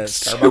hands to the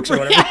Starbucks or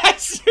whatever. Yeah,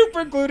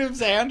 super glued his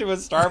hand to a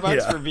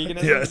Starbucks for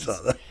veganism. Yeah, I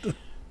saw that.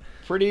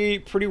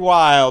 Pretty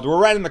wild. We're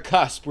right on the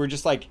cusp. We're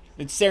just like,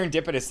 it's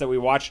serendipitous that we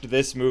watched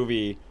this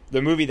movie,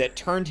 the movie that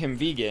turned him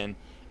vegan,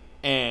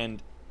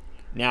 and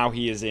now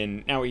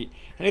and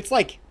it's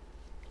like,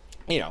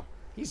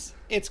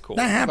 it's cool.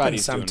 That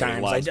happens Everybody's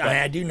doing what he sometimes. loves,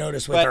 I do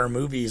notice with our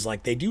movies,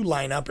 like they do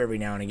line up every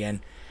now and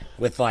again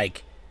with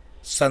like,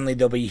 suddenly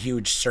there'll be a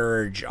huge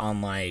surge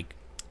on like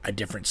a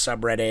different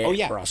subreddit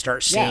where I'll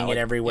start seeing it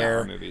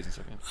everywhere. Horror movies and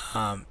stuff,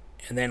 yeah.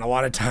 And then a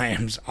lot of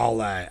times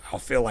I'll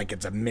feel like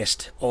it's a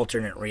missed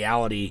alternate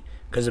reality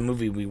because the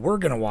movie we were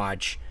gonna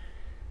watch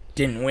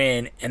didn't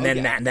win, and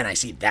then I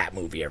see that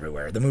movie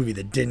everywhere, the movie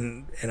that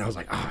didn't, and I was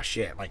like, oh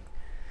shit, like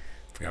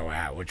I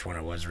forgot which one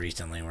it was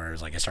recently where it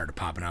was like it started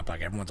popping up,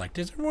 like everyone's like,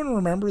 does everyone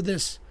remember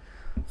this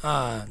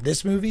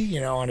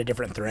movie, on a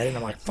different thread? And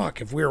I'm like,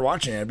 fuck, if we were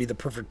watching it, it'd be the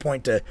perfect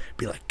point to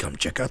be like, come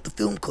check out the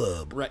film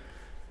club. Right.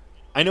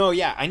 I know,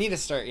 yeah. I need to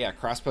start,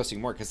 cross-posting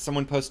more, because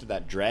someone posted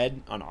that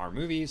Dread on our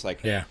movies,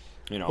 like, the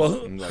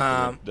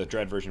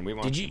Dread version we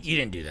watched. You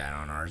didn't do that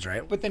on ours,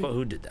 right? But then,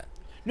 who did that?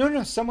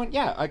 No, someone,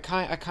 a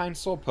kind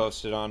soul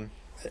posted on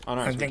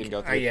ours. We can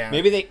go through. Yeah.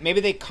 Maybe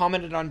they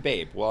commented on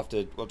Babe. We'll have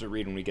to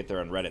read when we get there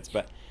on Reddit's,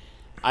 but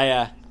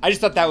I just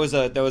thought that was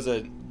a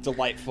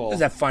delightful. It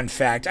was a fun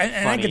fact,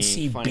 and I could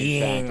see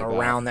being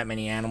around that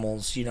many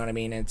animals. You know what I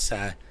mean? It's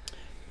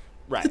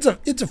right.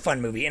 It's a fun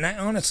movie, and I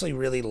honestly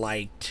really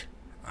liked.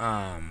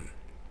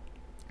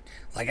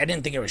 Like I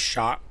didn't think it was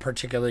shot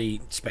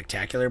particularly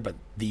spectacular, but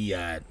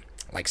the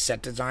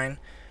set design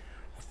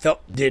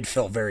did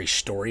feel very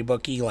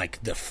storybooky.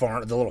 Like the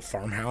little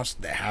farmhouse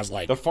that has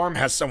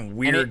has some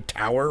weird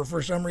tower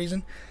for some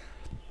reason.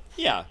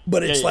 Yeah,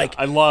 but it's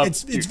I love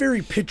it's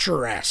very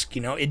picturesque.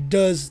 It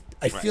does.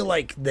 I feel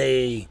like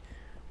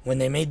when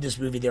they made this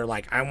movie, they're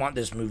like, I want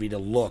this movie to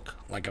look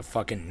like a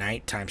fucking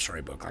nighttime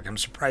storybook. Like I'm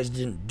surprised it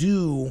didn't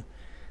do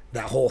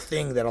that whole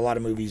thing that a lot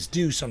of movies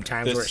do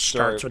sometimes, where it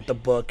starts with the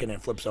book and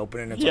it flips open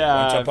and it's like,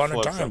 once upon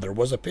a time there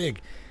was a pig.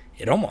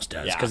 It almost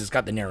does because it's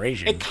got the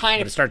narration. It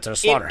starts at a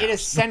slaughterhouse.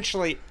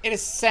 It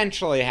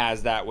essentially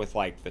has that with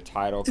like the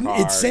title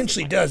card. It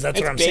essentially does. That's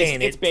what I'm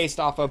saying. It's based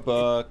off a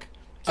book.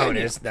 Oh, it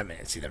is. That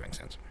makes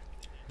sense.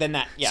 Then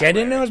that. Yeah. See, I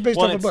didn't know it was based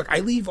off a book. I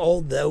leave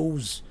all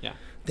those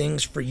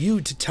things for you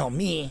to tell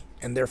me,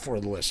 and therefore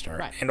the listener.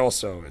 Right. And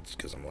also, it's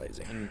because I'm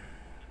lazy.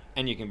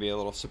 And you can be a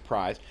little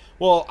surprised.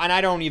 Well, and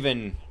I don't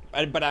even.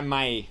 But on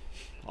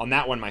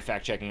that one, my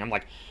fact checking, I'm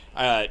like,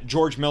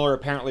 George Miller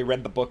apparently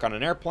read the book on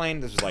an airplane.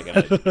 This was like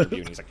a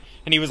review,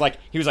 and he was like,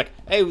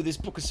 hey, this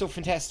book is so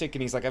fantastic,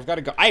 and he's like, I've got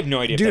to go. I have no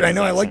idea. Dude, I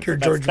know I like your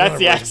George Miller.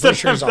 That's I'm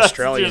sure he's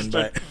Australian,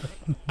 but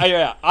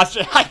yeah, I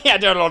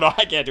don't know.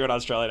 I can't do an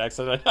Australian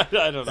accent. I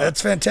don't know.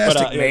 That's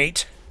fantastic,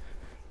 mate.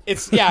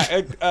 It's what do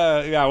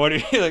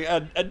you like?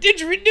 A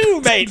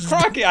didgeridoo, mate,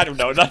 Crocky. I don't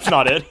know. That's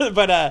not it,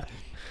 but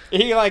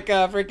he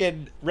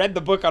freaking read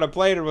the book on a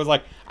plane and was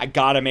like, I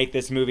gotta make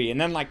this movie.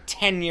 And then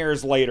 10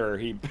 years later,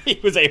 he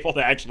was able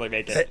to actually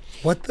make it.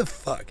 What the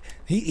fuck?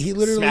 He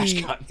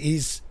literally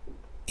he's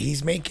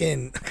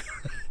making.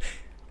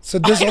 So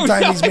this whole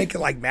time he's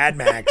making like Mad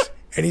Max,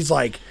 and he's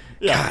like,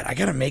 God,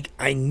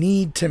 I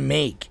need to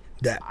make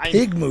that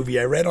pig movie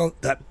I read on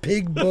that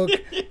pig book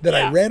that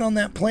I read on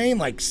that plane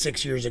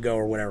 6 years ago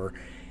or whatever.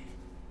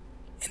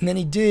 And then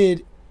he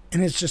did,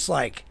 and it's just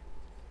like.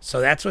 So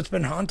that's what's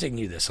been haunting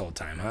you this whole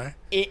time, huh?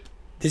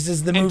 This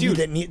is the movie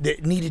that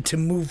needed to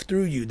move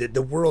through you, that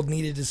the world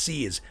needed to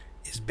see is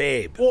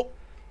Babe. Well,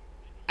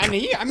 I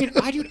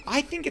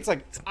think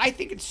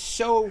it's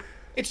so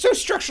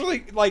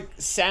structurally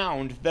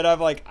sound that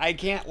I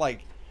can't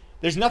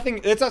there's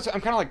nothing.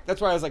 I'm kind of that's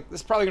why I was like,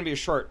 this is probably gonna be a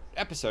short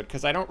episode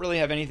because I don't really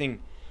have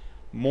anything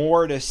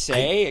more to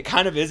say. It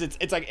kind of is.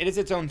 It is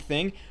its own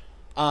thing.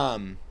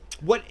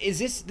 What is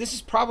this? This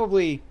is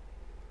probably.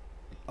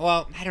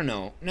 Well, I don't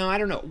know. No, I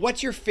don't know.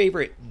 What's your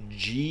favorite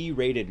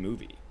G-rated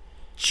movie?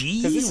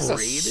 G-rated? This is a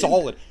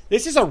solid.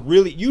 This is a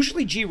really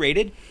usually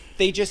G-rated.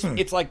 They just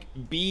it's like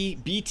B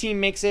team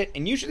makes it,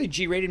 and usually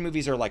G-rated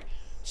movies are like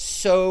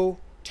so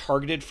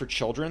targeted for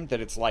children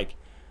that it's like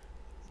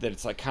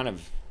kind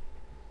of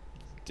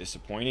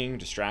disappointing,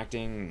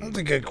 distracting. That's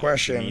a good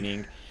question.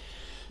 Meaning.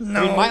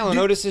 No, I mean, Milo and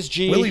Otis is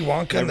G. Willy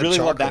Wonka I and really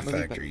the love Chocolate that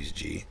movie, Factory's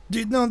G.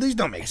 Dude, no, these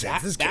don't make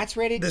sense. That's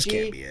rated This G?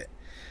 can't be it.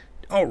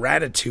 Oh,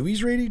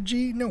 Ratatouille's rated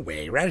G? No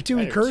way.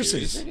 Ratatouille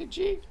curses. Rated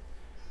G?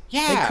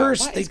 Yeah. They curse.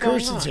 what They is going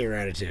curse and on? say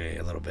Ratatouille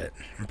a little bit.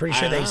 I'm pretty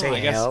sure I they don't know, say I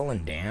guess- hell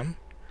and damn.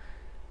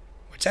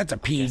 Which that's a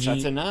PG.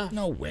 that's enough.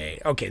 No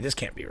way. Okay, this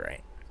can't be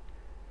right.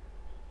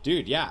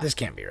 Dude, yeah. This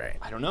can't be right.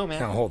 I don't know,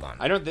 man. No, hold on.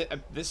 I don't.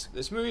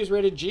 This movie is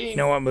rated G. You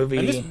know what movie?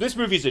 And this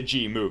movie's a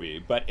G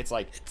movie, but it's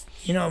like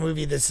You know what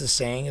movie this is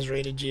saying is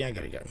rated G? I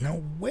gotta go.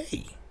 No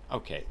way.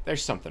 okay,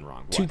 there's something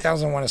wrong. What?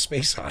 2001: A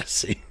Space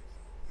Odyssey.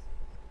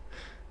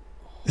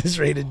 It's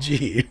rated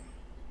G.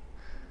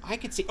 I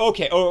could see.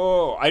 Okay.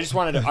 Oh. I just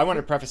wanted to. I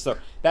wanted to preface though.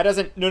 That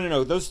doesn't.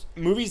 No. Those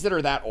movies that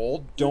are that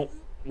old don't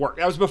work.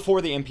 That was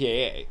before the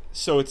MPAA.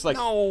 So it's like.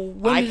 No.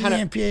 When I did kinda,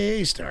 the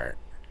MPAA start?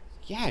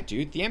 Yeah,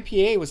 dude. The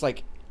MPAA was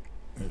like.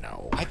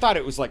 No. I thought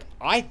it was like.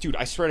 I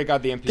swear to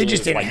God, the MPAA. They just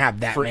was didn't like have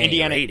that for many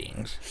Indiana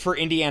ratings. For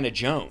Indiana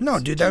Jones. No,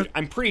 dude, that-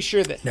 I'm pretty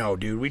sure that. No,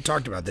 dude, we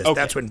talked about this. Okay.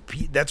 That's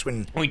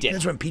when We did.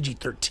 That's when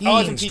PG-13 Oh,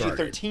 it's in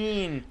started.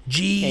 PG-13.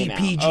 G, came out.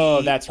 PG,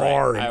 Oh, that's right.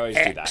 R, I always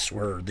and do X that.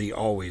 were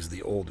always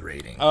the old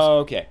ratings. Oh,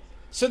 okay.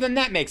 So then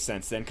that makes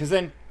sense then, because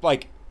then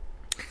like,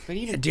 but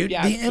even Dude,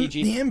 yeah,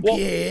 PG. the Well,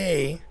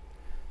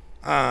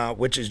 MPAA,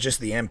 which is just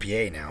the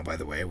MPA now, by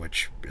the way,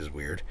 which is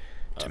weird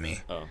to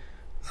me.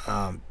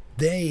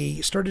 They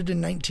started in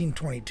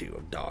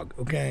 1922. Dog,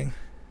 okay.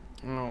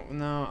 oh,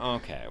 no,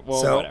 okay. Well,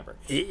 So whatever.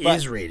 it But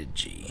is rated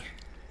G.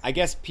 I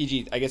guess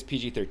PG. I guess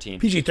PG-13.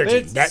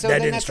 PG-13. That then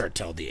didn't that's- start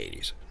till the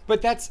 80s.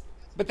 But that's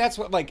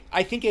what like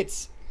I think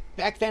it's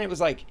back then. It was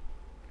like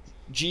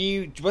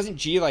G wasn't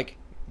G like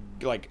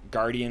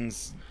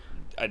Guardians,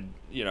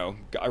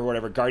 or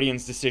whatever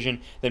Guardians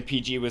decision. Then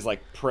PG was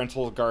like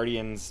parental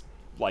guardians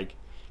like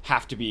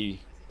have to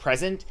be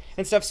present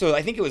and stuff. So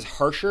I think it was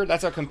harsher.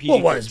 That's how come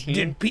PG-13 What was?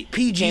 Dude,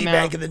 PG came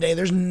back out. in the day,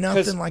 there's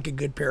nothing 'Cause like a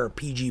good pair of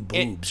PG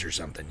boobs or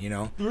something, you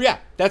know? Yeah,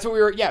 that's what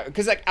we were. Yeah,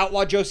 because like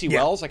Outlaw Josie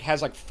Yeah. Wells like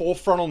has like full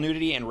frontal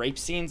nudity and rape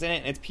scenes in it,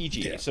 and it's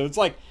PG. Yeah. So it's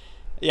like,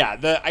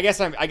 yeah. I guess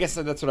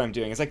that's what I'm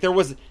doing. It's like there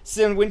was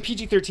when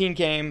PG-13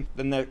 came,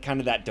 then the kind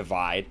of that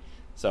divide.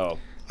 So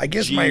I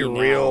guess G my now,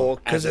 real,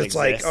 because as it it's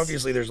like, exists.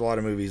 obviously there's a lot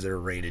of movies that are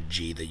rated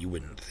G that you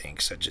wouldn't think,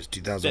 such as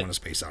 2001: A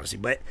Space Odyssey,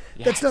 but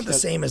Yeah, that's not the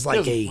that's- same as that like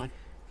was a fun.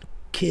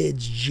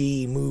 kids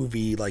G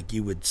movie like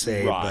you would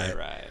say, Right, but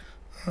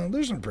right.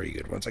 there's some pretty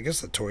good ones. I guess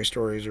the Toy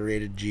Stories are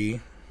rated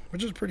G,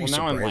 which is pretty Well,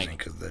 now I'm surprising like-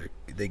 because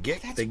they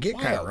get That's kind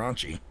of wild.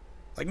 raunchy.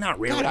 Like not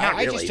really, God, not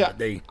I really, just- but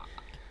they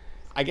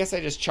I guess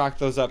I just chalked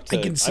those up to.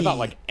 I can I see- thought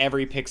like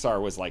every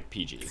Pixar was like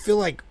PG. feel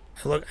like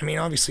look. I mean,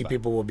 obviously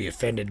people will be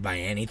offended by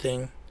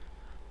anything,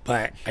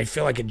 but I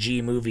feel like a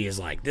G movie is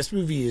like this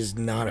movie is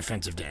not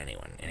offensive to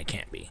anyone, and it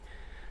can't be.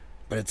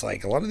 But it's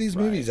like a lot of these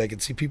movies, I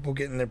could see people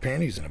getting their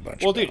panties in a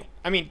bunch. Well, about. dude,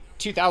 I mean,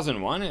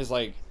 2001 is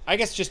like. I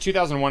guess just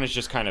 2001 is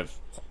just kind of.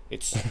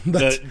 It's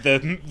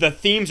the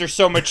themes are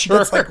so mature.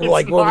 That's like It's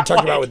what we not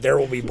talked about like- with There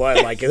Will Be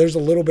Blood. Like, there's a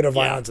little bit of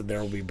violence in There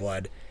Will Be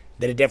Blood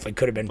that it definitely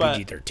could have been But-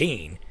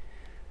 PG-13,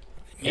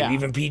 maybe Yeah.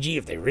 even PG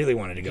if they really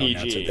wanted to go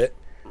nuts PG. with it.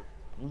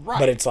 Right,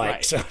 But it's like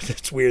right. so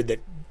it's weird that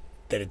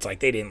it's like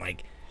they didn't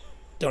like.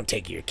 Don't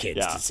take your kids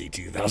Yeah. to see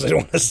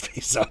 2001: A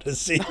Space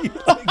Odyssey.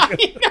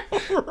 I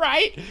know,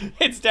 right?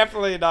 It's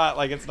definitely not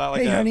like it's not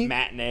like Hey, a honey,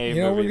 matinee.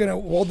 you know, movie. we're gonna.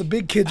 While the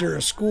big kids are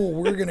at school,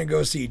 we're gonna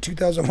go see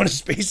 2001: A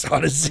Space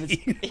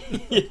Odyssey.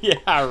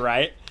 Yeah,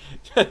 right.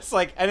 It's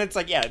like,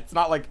 yeah, it's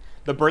not like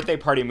the birthday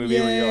party movie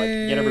where you're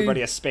like get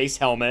everybody a space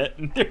helmet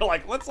and you're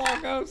like, let's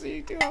all go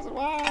see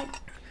 2001.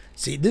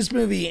 See this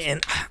movie,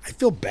 and I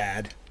feel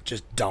bad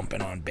just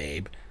dumping on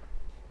Babe,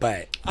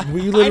 but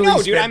we literally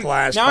know, dude, spent the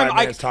last now 5 I'm-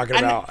 minutes talking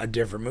I'm- about a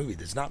different movie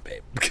that's not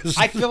Babe. Because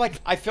I feel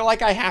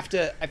like I have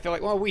to. I feel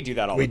like we do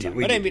that all We the do, time.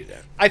 we But do I mean, do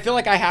that. I feel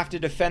like I have to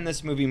defend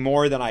this movie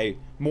more than I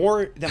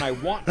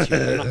want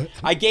to.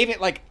 I gave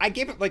it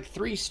like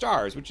 3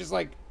 stars, which is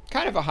like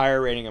kind of a higher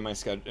rating in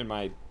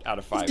my out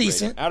of 5.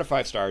 decent. Rating. Out of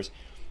 5 stars.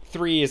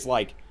 3 is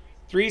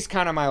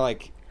kind of my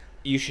like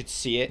you should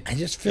see it. I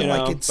just feel you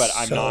like know? it's but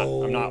I'm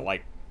so, not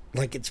like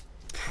it's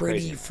pretty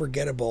crazy.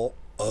 forgettable.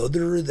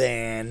 Other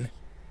than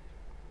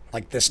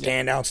like the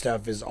standout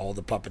stuff is all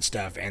the puppet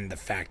stuff and the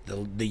fact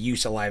the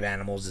use of live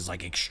animals is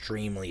like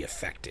extremely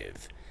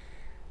effective,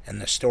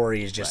 and the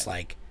story is just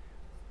like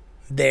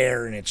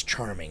there and it's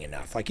charming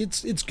enough. Like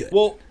it's good.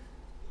 Well,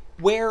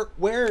 where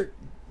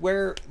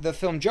the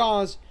film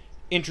Jaws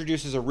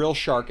introduces a real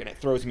shark and it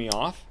throws me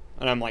off,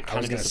 and I'm like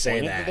kind of gonna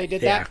say disappointed that they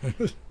did yeah.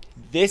 that.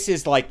 This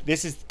is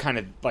kind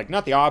of like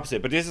not the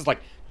opposite, but this is like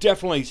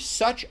definitely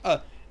such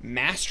a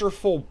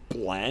masterful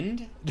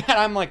blend that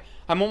I'm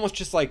almost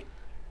just like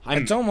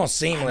It's almost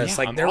seamless. yeah,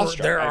 Like I'm there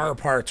awestruck. are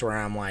parts where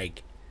I'm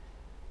like,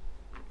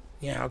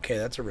 yeah, okay,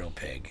 that's a real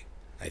pig.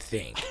 I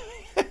think.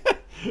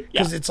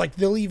 Because it's like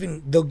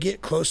they'll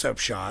get close-up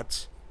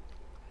shots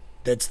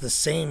that's the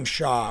same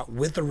shot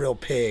with a real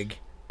pig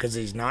because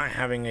he's not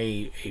having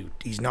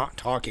he's not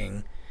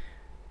talking,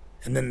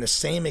 and then the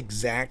same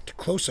exact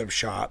close-up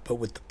shot but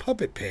with the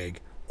puppet pig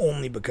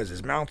only because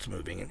his mouth's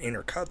moving and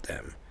intercut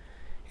them.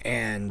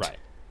 And Right.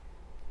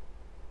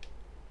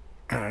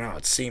 I don't know,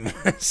 it's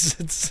seamless.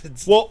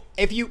 it's Well,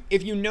 if you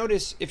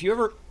notice, if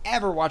you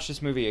ever watch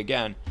this movie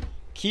again,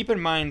 keep in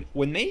mind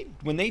when they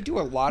do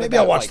a lot of Maybe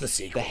that, I'll watch like, the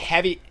sequel. the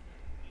heavy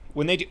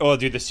when they do. Oh,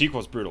 dude, the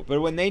sequel's brutal.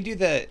 But when they do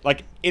the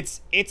like,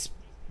 it's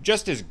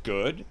just as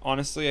good.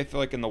 Honestly, I feel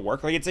like in the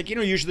work, like it's like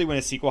usually when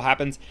a sequel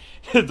happens,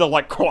 the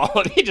like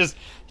quality just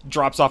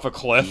drops off a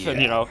cliff,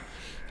 and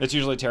it's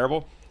usually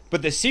terrible.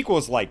 But the sequel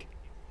is like,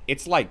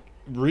 it's like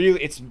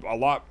really, it's a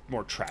lot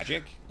more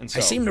tragic. And so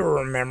I seem to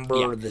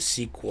remember the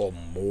sequel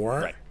more.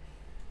 Right.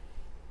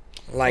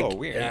 Like,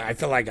 Weird. I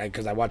feel like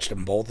because I watched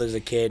them both as a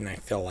kid, and I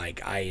feel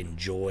like I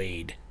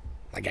enjoyed,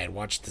 like I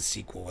watched the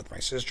sequel with my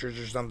sisters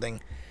or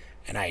something,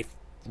 and I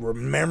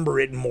remember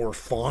it more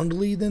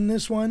fondly than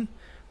this one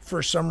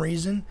for some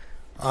reason.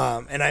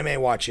 And I may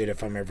watch it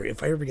if I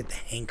ever get the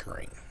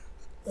hankering,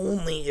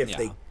 only if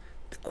the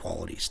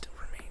quality still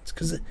remains.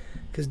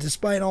 Because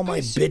despite all my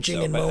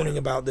bitching and moaning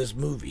about this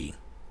movie,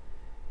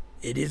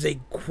 it is a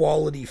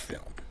quality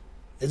film.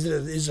 It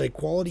is a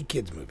quality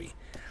kids movie.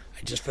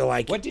 I just feel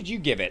like. What did you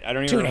give it? I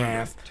don't even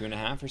remember. 2.5.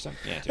 2.5 or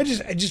something. Yeah.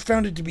 I just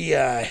found it to be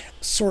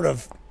sort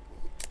of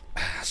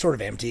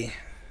empty,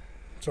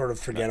 sort of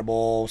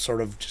forgettable,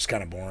 sort of just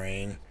kind of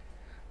boring.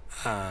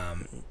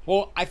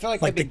 Well, I feel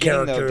like the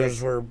beginning,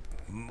 characters were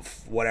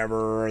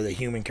whatever, or the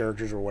human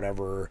characters were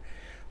whatever,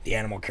 the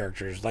animal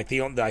characters. Like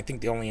I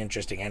think the only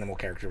interesting animal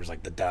character was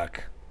like the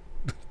duck,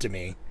 to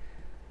me.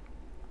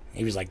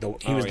 He was like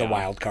the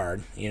wild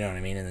card, you know what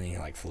I mean? And then he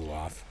like flew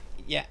off.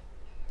 Yeah.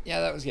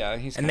 Yeah, that was He's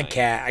and kinda, the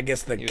cat, I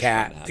guess the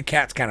the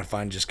cat's kind of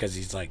fun just because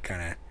he's like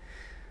kind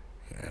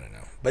of, I don't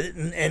know. But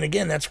and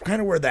again, that's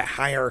kind of where that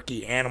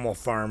hierarchy Animal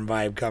Farm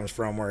vibe comes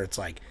from, where it's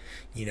like,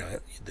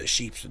 the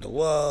sheep's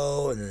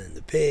below, and then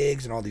the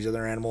pigs and all these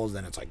other animals.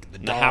 Then it's like the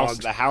dogs,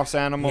 the house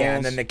animals. Yeah,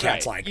 and then the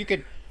cat's right.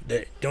 like,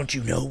 don't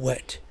you know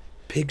what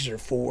pigs are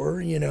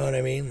for? You know what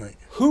I mean? Like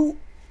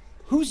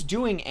who's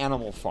doing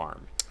Animal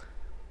Farm?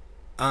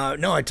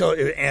 No, I told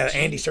you,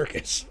 Andy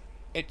Serkis.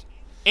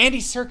 Andy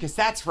Serkis,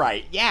 that's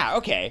right. Yeah,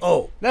 okay.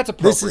 Oh, that's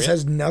appropriate. This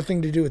has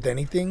nothing to do with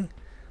anything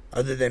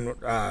other than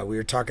we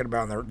were talking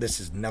about. This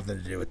has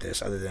nothing to do with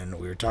this other than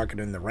we were talking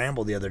in the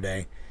Ramble the other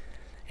day,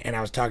 and I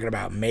was talking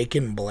about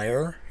Macon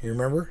Blair. You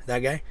remember that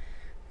guy?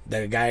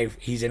 The guy,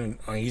 he's in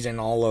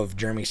all of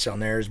Jeremy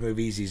Saulnier's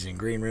movies. He's in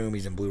Green Room,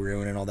 he's in Blue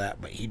Ruin, and all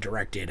that. But he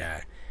directed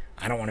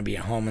I Don't Want to Be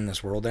at Home in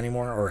This World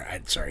Anymore, or I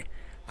don't feel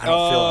at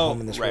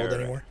home in this world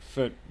anymore.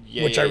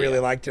 Which I really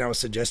liked, and I was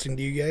suggesting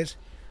to you guys.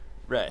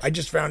 Right. I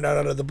just found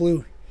out of the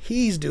blue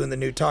he's doing the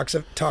new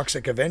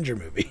Toxic Avenger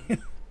movie.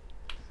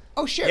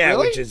 Oh shit! Yeah,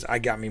 really? which is I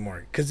got me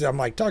more because I'm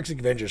like Toxic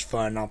Avenger's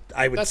fun.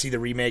 I would see the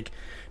remake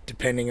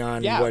depending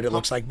on what it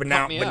looks like. But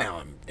now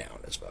I'm down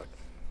as fuck.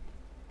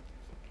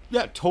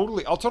 Yeah,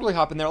 totally. I'll totally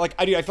hop in there. Like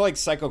I do. I feel like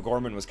Psycho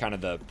Gorman was kind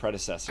of the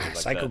predecessor. Like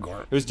Psycho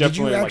Gorman. It was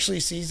definitely. Did you actually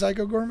see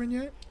Psycho Gorman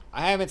yet?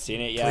 I haven't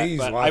seen it yet. Please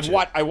but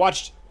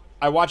watch it.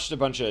 I watched a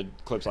bunch of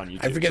clips on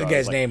YouTube. I forget the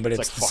guy's name, but it's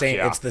like, the same.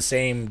 Yeah. It's the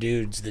same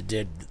dudes that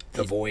did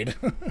The Void.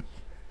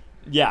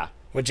 Yeah.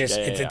 Which is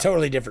it's a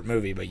totally different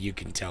movie, but you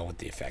can tell with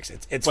the effects.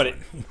 It's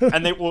fun.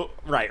 And they will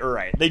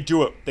right. They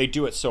do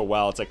it so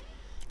well. It's like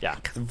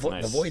The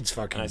Void's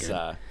fucking nice,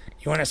 good.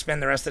 You want to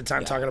spend the rest of the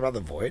time talking about The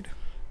Void?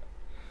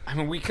 I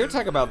mean, we could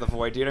talk about The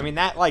Void, dude. I mean,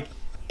 that like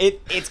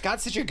it's got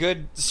such a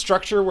good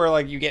structure where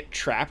like you get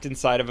trapped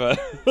inside of a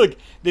like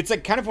it's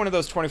like kind of one of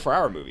those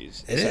 24-hour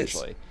movies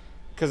essentially.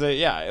 Because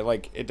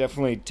it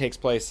definitely takes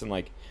place in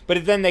like,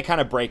 but then they kind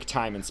of break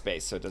time and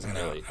space, so it doesn't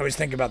really. I was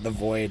thinking about The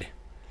Void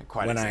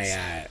when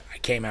I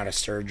came out of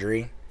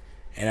surgery,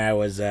 and I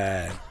was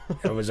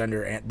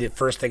under the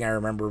first thing I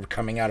remember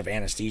coming out of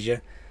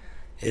anesthesia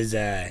is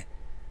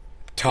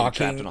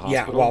talking.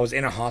 Yeah, while I was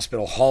in a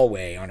hospital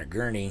hallway on a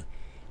gurney,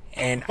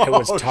 and I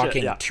was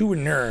talking to a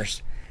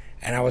nurse,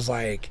 and I was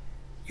like,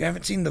 "You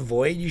haven't seen The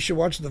Void? You should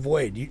watch The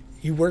Void.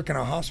 You work in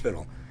a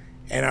hospital."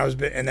 And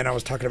then I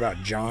was talking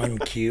about John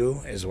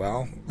Q as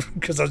well,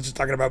 because I was just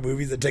talking about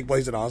movies that take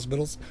place in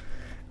hospitals.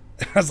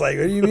 I was like,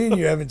 "What do you mean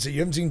you haven't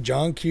seen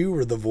John Q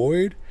or The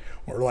Void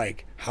or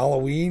like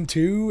Halloween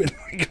 2 and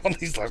like all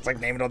these like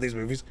naming all these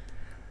movies?"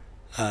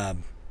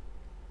 I'm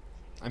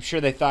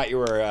sure they thought you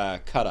were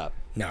cut up.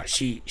 No,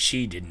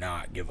 she did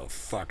not give a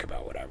fuck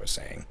about what I was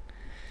saying.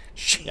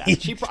 She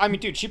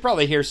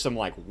probably hears some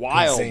like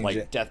wild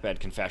like deathbed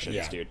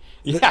confessions, dude.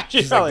 Yeah,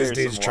 she's like, this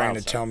dude's trying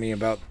to tell me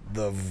about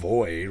The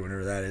Void,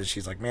 whatever that is.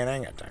 She's like, "Man, I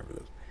ain't got time for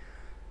this."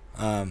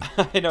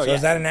 I know. So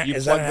is that an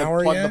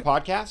hour plug yet? the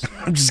podcast?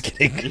 I'm just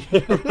kidding.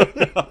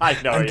 I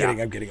know.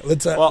 I'm kidding.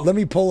 Let's let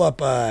me pull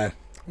up. Let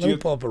me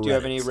pull up a Reddit. Do you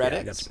have any Reddit? Yeah,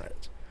 I got some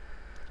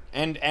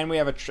Reddits. And we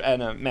have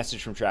a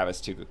message from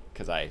Travis too,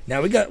 because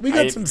we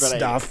got some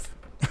stuff.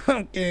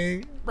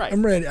 Okay, right.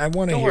 I'm ready. I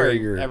want to hear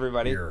your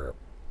everybody.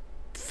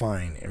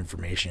 fine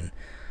information.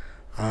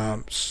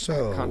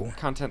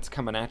 Content's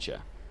coming at you.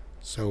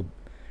 So,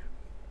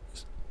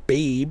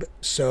 Babe,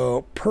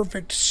 so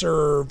Perfect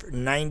Serve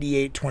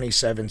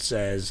 9827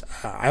 says,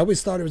 I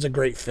always thought it was a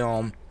great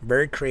film,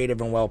 very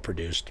creative and well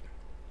produced,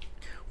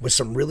 with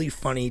some really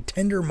funny,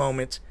 tender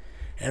moments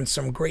and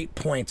some great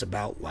points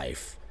about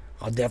life.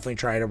 I'll definitely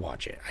try to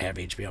watch it. I have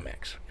HBO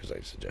Max because I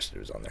suggested it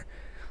was on there.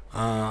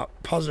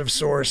 Positive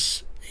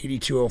Source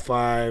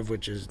 8205,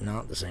 which is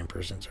not the same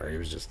person. Sorry, it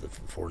was just the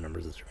four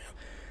numbers that threw me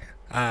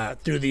off.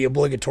 Through the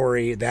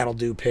obligatory That'll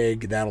Do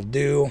Pig, That'll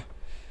Do.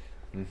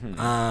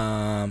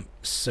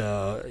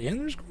 So yeah,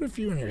 there's quite a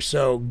few in here.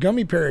 So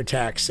Gummy Bear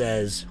Attack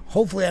says,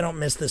 hopefully I don't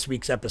miss this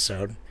week's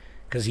episode,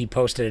 because he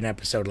posted an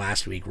episode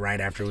last week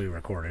right after we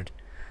recorded.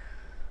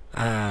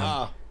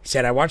 He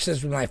said, I watched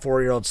this with my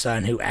 4-year-old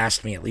son, who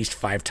asked me at least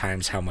 5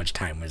 times how much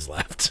time was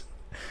left.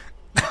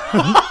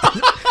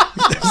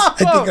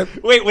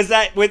 Wait, was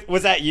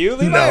that you,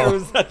 Levi, No. or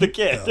was that the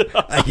kid?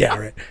 No. Yeah,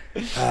 right.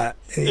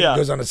 He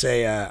goes on to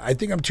say, I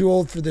think I'm too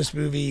old for this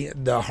movie.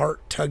 The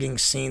heart-tugging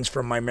scenes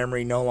from my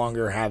memory no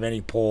longer have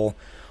any pull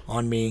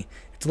on me.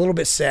 It's a little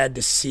bit sad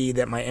to see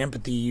that my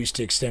empathy used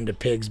to extend to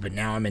pigs, but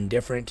now I'm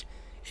indifferent.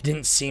 It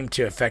didn't seem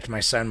to affect my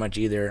son much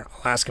either.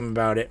 I'll ask him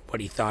about it, what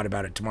he thought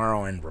about it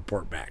tomorrow, and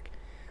report back.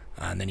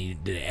 And then he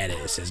did an edit.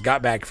 It says,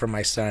 got back from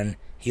my son.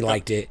 He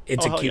liked it.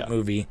 It's a cute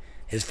movie.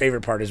 His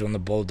favorite part is when the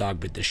bulldog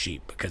bit the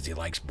sheep, because he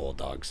likes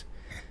bulldogs.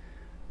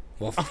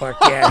 Well, fuck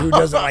yeah. Who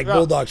doesn't like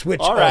bulldogs?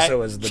 Which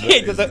also is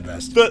the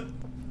best.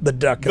 The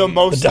duck. The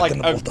most and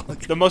the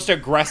bulldog. the most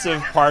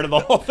aggressive part of the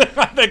whole thing.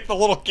 I think the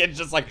little kid's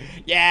just like,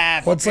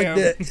 yeah. Well,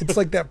 it's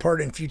like that part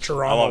in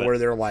Futurama where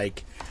they're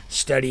like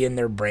studying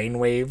their brain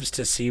waves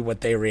to see what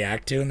they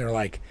react to, and they're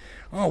like,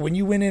 oh, when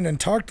you went in and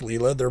talked to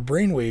Leela, their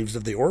brain waves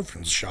of the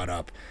orphans shot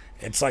up.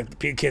 It's like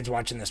the kids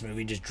watching this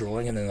movie just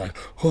drooling, and then like,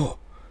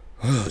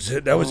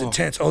 that was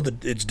intense. Oh,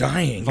 it's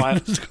dying.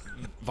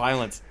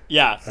 Violence.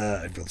 Yeah.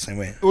 I feel the same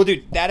way. Well,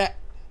 dude, well,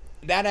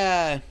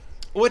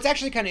 it's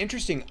actually kind of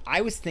interesting. I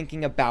was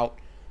thinking about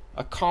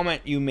a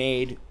comment you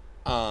made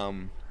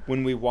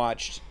when we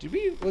watched.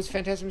 Was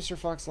Fantastic Mr.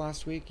 Fox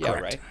last week? Yeah,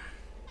 correct. Right.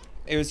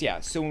 It was, yeah.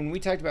 So when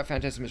we talked about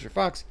Fantastic Mr.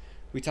 Fox,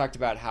 we talked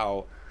about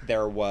how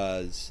there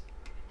was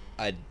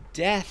a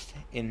death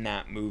in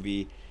that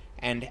movie,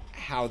 and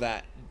how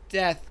that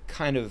death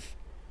kind of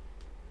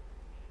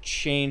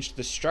changed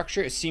the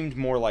structure. It seemed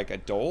more like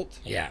adult.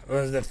 Yeah, it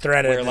was the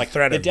threat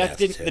of death.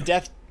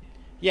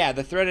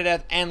 The threat of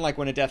death, and like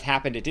when a death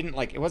happened,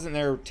 it wasn't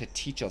there to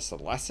teach us a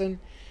lesson,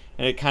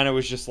 and it kind of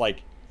was just like,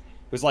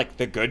 it was like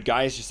the good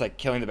guy is just like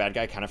killing the bad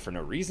guy kind of for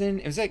no reason.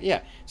 It was like, yeah,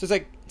 so it's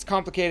like, it's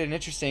complicated and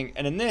interesting,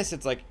 and in this,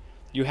 it's like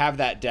you have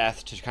that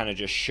death to kind of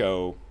just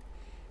show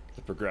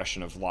the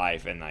progression of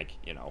life and like,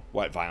 you know,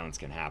 what violence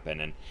can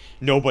happen, and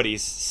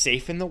nobody's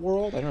safe in the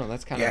world. I don't know,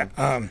 that's kind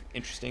of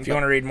interesting. If you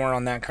want to read more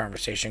on that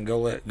conversation,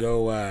 go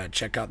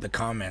check out the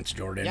comments,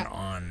 Jordan,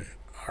 on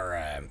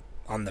our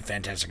on the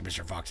Fantastic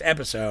Mr. Fox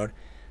episode,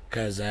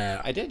 because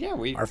I did, yeah.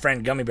 Our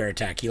friend Gummy Bear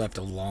Attack, he left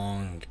a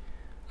long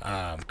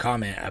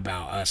comment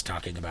about us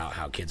talking about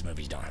how kids'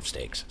 movies don't have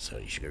stakes, so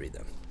you should go read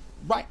them.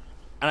 Right,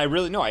 and I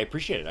really I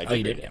appreciate it.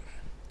 You did, yeah.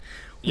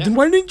 Yeah. Then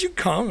why didn't you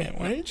comment?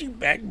 Why didn't you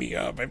back me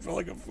up? I feel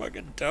like a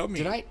fucking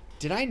dummy.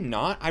 Did I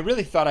not? I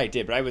really thought I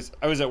did, but I was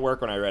at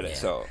work when I read it,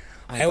 so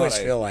I always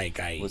feel like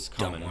I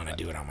don't want to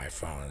do it on my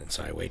phone, and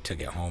so I wait to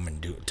get home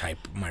and type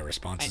my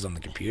responses on the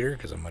computer,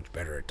 because I'm much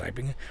better at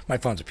typing. My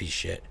phone's a piece of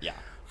shit. Yeah.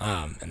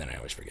 And then I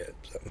always forget.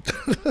 So.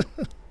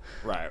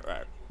 Right.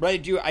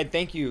 I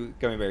thank you,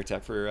 Gummy Bear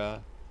Tech,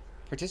 for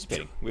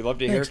participating. We love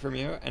to hear from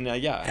you, and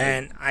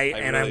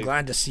I'm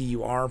glad to see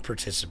you are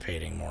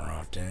participating more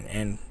often,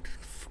 and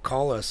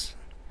call us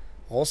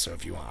also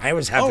if you want. I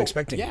was half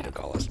expecting you to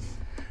call us.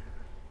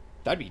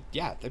 That'd be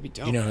dope.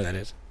 You know who that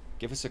is?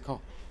 Give us a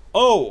call.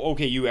 Oh,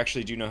 okay. You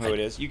actually do know who it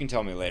is. You can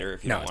tell me later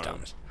if you don't want to. No,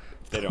 it's Thomas.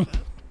 If they don't.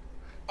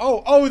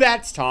 Oh,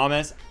 that's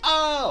Thomas.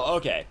 Oh,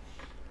 okay.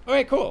 All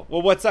right, cool.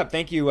 Well, what's up?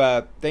 Thank you,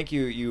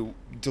 you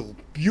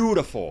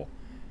beautiful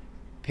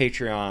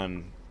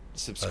Patreon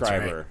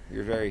subscriber. Right.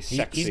 You're very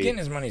sexy. He's getting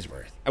his money's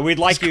worth. And we'd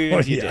like you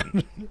if you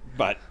didn't.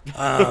 But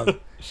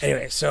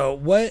anyway, so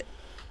what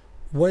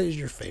is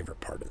your favorite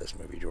part of this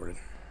movie, Jordan?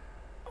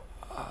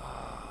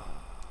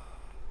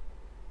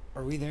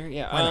 Are we there?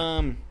 Yeah. Why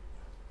not?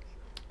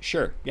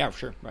 Sure. Yeah,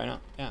 sure. Why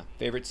not? Yeah.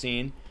 Favorite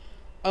scene?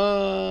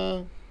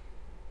 Probably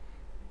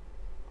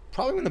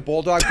when the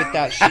bulldog bit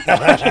that sheep. No,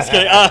 I'm just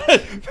kidding.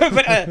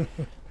 But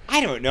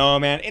I don't know,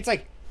 man. It's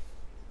like,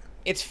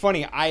 it's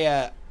funny.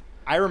 I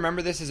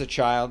remember this as a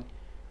child.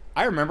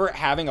 I remember it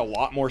having a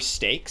lot more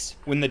stakes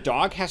when the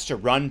dog has to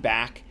run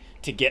back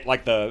to get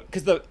like I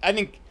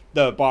think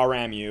the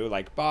Bahram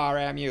like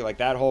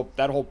that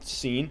whole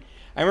scene.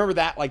 I remember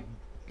that, like,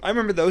 I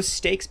remember those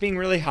stakes being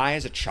really high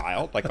as a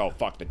child. Like, oh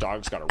fuck, the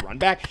dog's got to run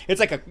back. It's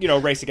like a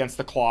race against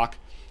the clock,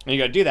 and you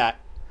got to do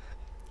that.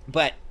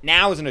 But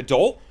now as an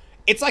adult,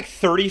 it's like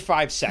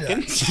 35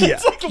 seconds. Yeah.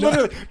 It's like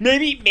literally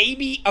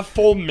maybe a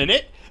full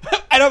minute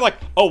And I'm like,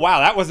 oh wow,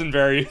 that wasn't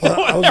very. Well,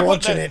 I was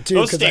watching it too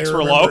Those because I stakes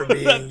were low. remember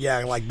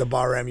being, like the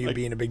bar MU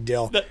being a big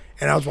deal.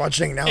 And I was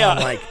watching it now. Yeah.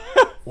 I'm like,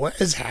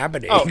 what is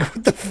happening? Oh.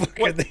 What the fuck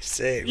are they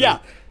saying? Yeah.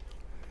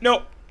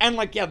 No, and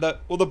like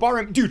the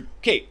bar dude.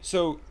 Okay,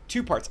 so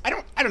two parts. I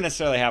don't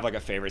necessarily have like a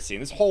favorite scene.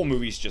 This whole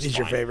movie's just Is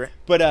your fine. favorite?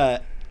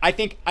 But I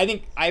think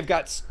I've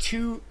got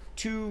two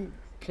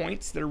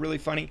points that are really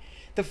funny.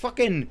 The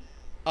fucking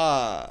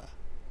a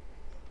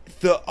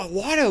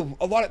lot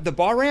of the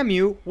bar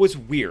MU was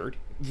weird.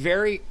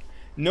 Very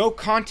no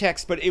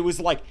context, but it was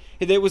like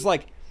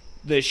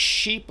the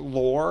sheep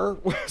lore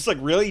was like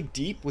really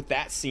deep with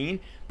that scene,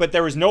 but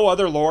there was no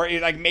other lore.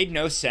 It like made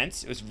no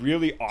sense. It was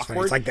really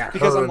awkward. It's like that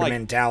because herd I'm like,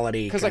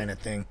 mentality kind like, of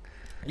thing.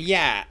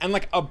 Yeah, and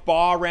like a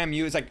ba ram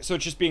u is like, so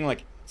it's just being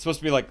like, it's supposed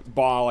to be like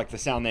ba, like the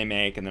sound they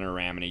make, and then a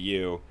ram and a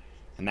u,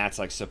 and that's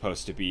like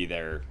supposed to be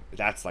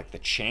that's like the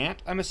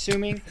chant, I'm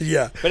assuming.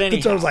 Yeah. But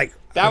anyhow, so I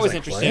was like,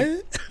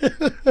 interesting.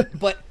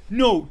 But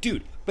no,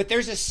 dude, but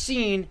there's a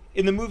scene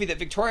in the movie that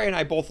Victoria and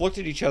I both looked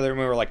at each other and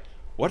we were like,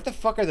 what the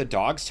fuck are the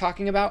dogs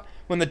talking about?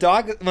 When the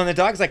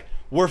dog's like,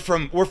 we're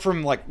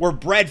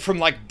bred from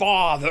like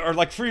Ba, or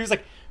like he was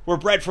like, we're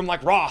bred from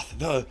like Roth,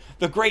 the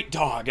great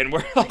dog, and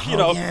we're like,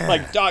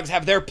 like dogs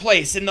have their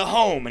place in the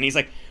home, and he's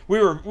like, we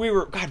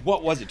were God,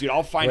 what was it, dude?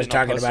 I'll find it. Was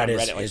talking post it about on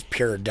his, Reddit. Like, his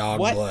pure dog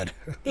what? blood.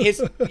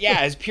 his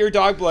pure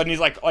dog blood, and he's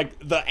like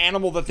the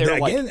animal that they're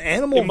like. Again,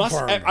 Animal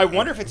Farm. I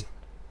wonder if it's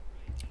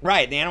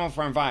right, the Animal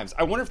Farm vibes.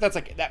 I wonder if that's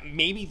like that.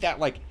 Maybe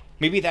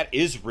that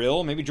is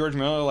real. Maybe George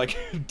Miller like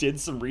did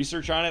some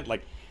research on it.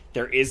 Like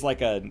there's like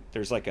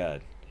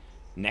a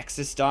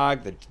Nexus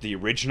dog, the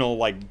original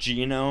like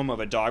genome of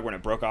a dog when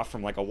it broke off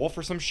from like a wolf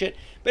or some shit.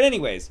 But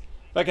anyways,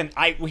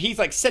 he's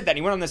like said that, and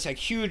he went on this like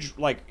huge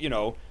like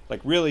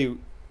really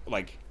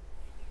like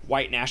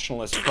white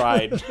nationalist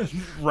pride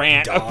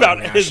rant Dog about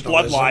his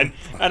nationalism. bloodline,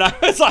 and I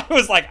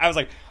was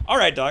like, all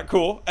right, dog,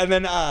 cool. And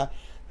then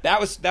that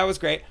was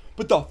great.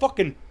 But the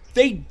fucking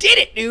they did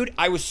it, dude.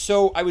 I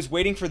was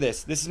waiting for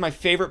this. This is my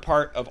favorite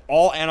part of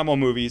all animal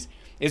movies,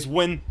 is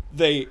when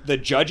the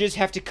judges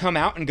have to come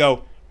out and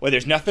go, well,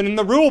 there's nothing in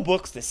the rule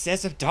books that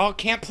says a dog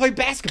can't play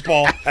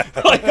basketball.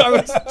 Like,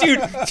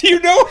 dude, do you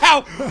know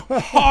how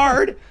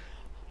hard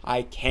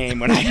I came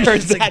when I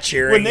heard Like that?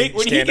 cheering, When he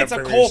stand gets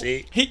up a from cold,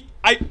 your seat.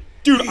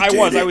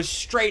 I was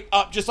straight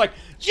up just like,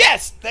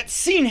 yes, that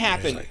scene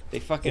happened. Like, they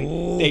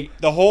fucking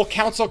the whole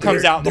council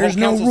comes out. The There's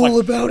whole no council's rule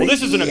like, about well, it.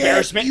 this is an yet,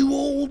 embarrassment. You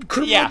old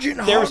curmudgeon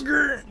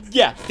hogger.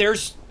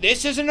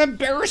 This is an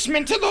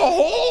embarrassment to the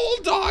whole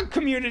dog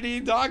community,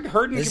 dog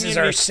herding This community. is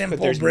our but simple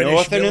there's British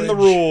nothing in the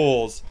village.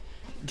 rules.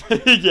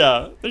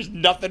 Yeah, there's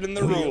nothing in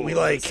the rules. We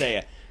like that say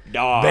a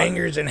dog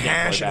bangers and can't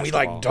play hash, and we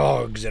basketball. like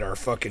dogs that are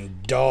fucking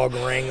dog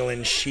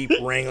wrangling, sheep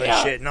wrangling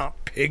Yeah. shit,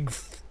 not pig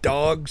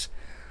dogs.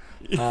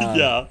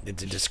 Yeah.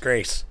 It's a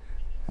disgrace.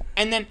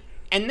 And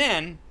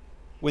then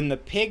when the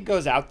pig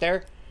goes out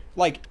there,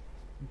 like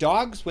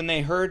dogs, when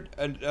they herd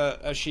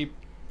a sheep,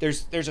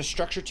 there's a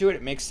structure to it.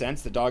 It makes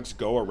sense. The dogs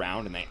go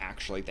around and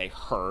they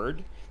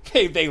herd.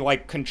 They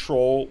like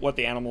control what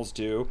the animals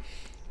do.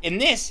 In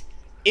this,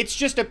 it's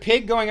just a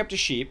pig going up to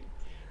sheep,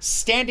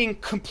 standing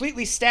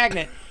completely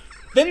stagnant.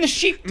 Then the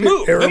sheep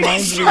move. it Then they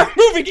reminds me- start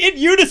moving in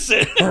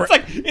unison.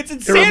 It's insanity.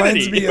 It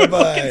reminds me of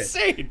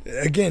insane.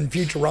 again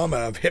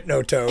Futurama of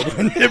Hypnotoad.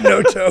 When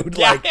Hypnotoad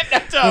Yeah, like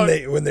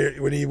Hypnotoad.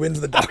 when he wins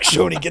the dog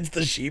show and he gets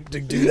the sheep to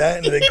do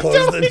that and they close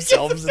totally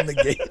themselves in the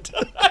gate.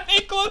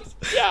 They close.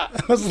 Yeah.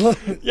 I was like,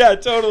 Yeah,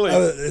 totally.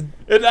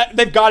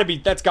 That's got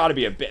to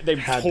be a bit. They're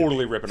Had to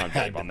totally be. ripping on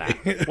Had tape to on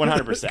be. that,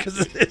 100%. because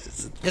it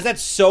is. Because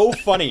that's so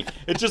funny.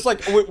 It's just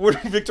like when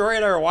Victoria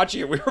and I were watching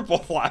it, we were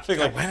both laughing.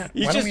 Like, why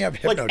he's don't just we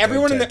have like Hypnotoad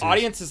everyone in the tattoos?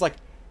 audience is like,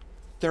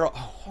 they're all,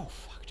 oh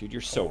fuck, dude,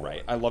 you're so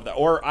right. I love that.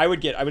 Or I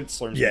would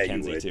Slurms Yeah, you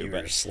Mackenzie would. too. You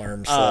But were a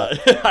slurm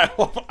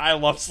slut. I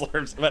love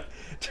Slurms. But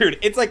dude,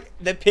 it's like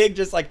the pig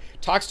just like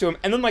talks to him,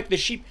 and then like the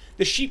sheep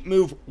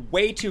move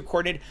way too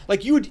coordinated.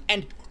 Like you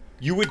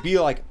would be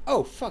like,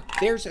 oh fuck,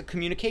 there's a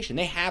communication.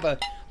 They have a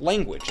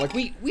language. Like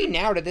we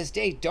now to this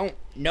day don't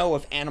know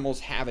if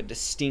animals have a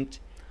distinct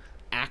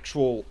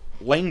actual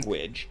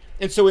language.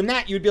 And so in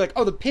that you'd be like,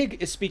 oh, the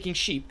pig is speaking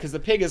sheep because the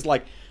pig is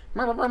like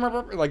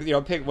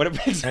pig. What a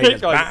pig's And he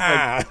goes,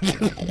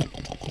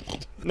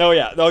 no,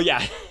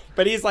 yeah.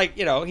 But he's like,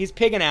 he's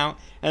pigging out,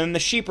 and then the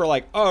sheep are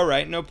like, all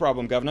right, no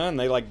problem, governor, and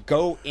they like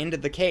go into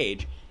the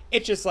cage.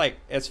 It's just like,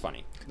 it's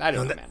funny. I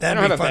don't know, man. I That'd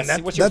don't be have a fun.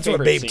 best. What's your That's what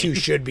favorite Babe scene? 2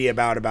 should be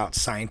about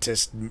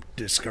scientists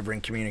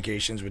discovering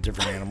communications with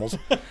different animals.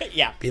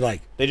 Yeah. Be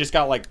like, They just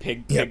got like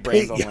pig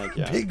brains on like,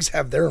 yeah. pigs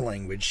have their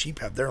language, sheep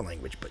have their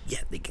language, but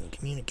yet they can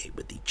communicate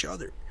with each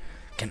other.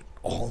 Can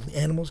all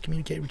animals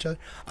communicate with each other?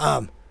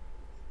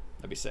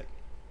 That'd be sick.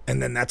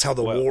 And then that's how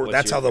the What- war. what's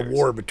That's your how the favorite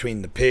war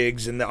between the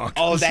pigs and the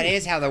octopus. Oh, that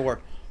is how they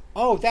work.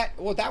 Oh, that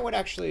would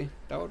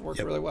work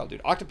really well, dude.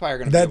 Octopi are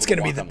gonna. That's be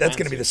able gonna to be walk the on that's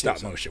gonna land be the soon, stop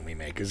too, so- motion we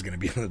make is gonna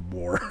be the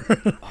war.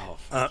 Oh,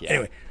 fuck yeah.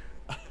 Anyway,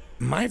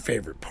 my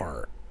favorite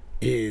part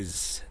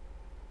is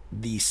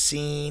the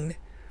scene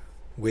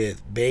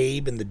with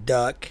Babe and the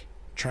duck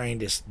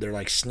they're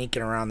like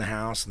sneaking around the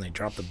house and they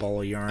drop the ball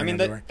of yarn. I mean,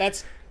 everywhere.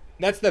 that's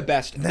That's the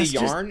best. And The that's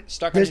yarn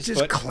stuck on his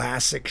just foot.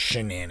 classic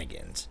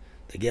shenanigans.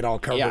 They get all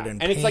covered in and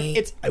paint.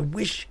 it's like I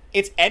wish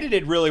it's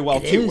edited really well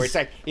It too. is. Where it's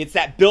like it's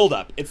that build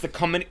up. It's the it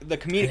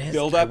comedic is.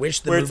 build I up. wish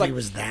the where movie it's like,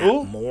 was that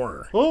oh,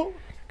 more. oh.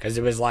 Because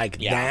it was like,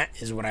 Yeah.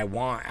 that is what I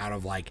want out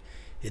of, like,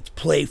 it's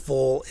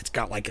playful. It's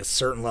got, like, a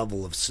certain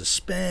level of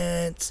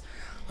suspense.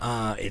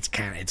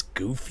 It's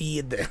goofy.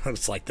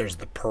 It's like there's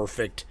the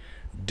perfect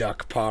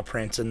duck paw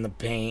prints in the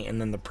paint,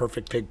 and then the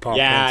perfect pig paw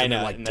Yeah, prints, I and know,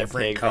 they're, like, and the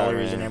different pig colors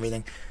and prints.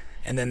 everything.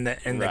 And then the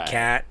Right.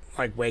 cat,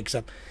 like, wakes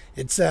up.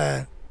 It's,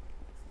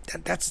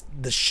 that's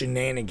the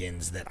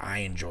shenanigans that I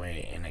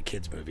enjoy in a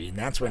kid's movie. And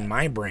that's when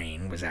my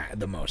brain was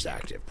the most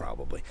active,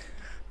 probably.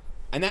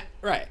 And that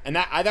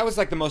was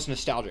like the most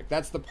nostalgic.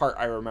 That's the part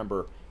I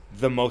remember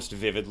the most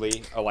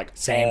vividly. Like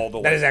Same. all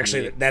the That way is from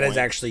actually the that is point.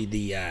 actually the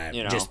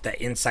you know? just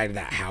the inside of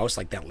that house,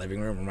 like that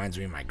living room, reminds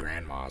me of my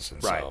grandma's,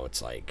 and Right. so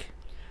it's like,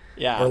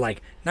 Yeah. or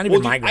like not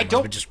even my I grandma's,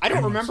 don't. but just I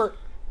don't grandma's. remember.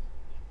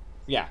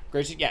 Yeah,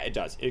 Gracie. Yeah, it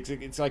does.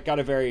 It's like got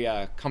a very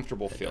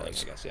comfortable feeling,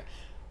 does. I guess.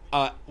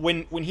 Yeah.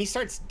 When he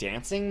starts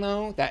dancing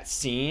though, that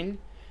scene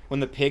when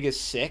the pig is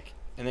sick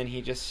and then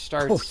he just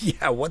starts. Oh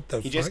yeah, what the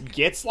He fuck? just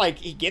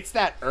gets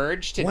that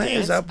urge to What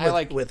dance. is up I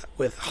like. with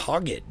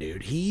Hoggett,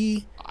 dude?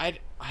 I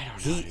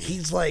don't know. dude.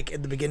 He's like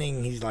at the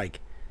beginning, he's like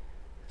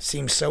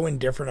seems so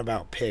indifferent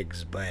about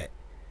pigs, but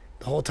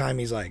the whole time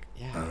he's like,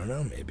 Yeah. I don't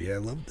know, maybe I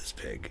love this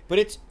pig. But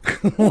it's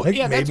Like,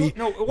 yeah. That's maybe,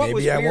 what maybe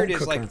was I weird won't is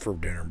cook like him for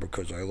dinner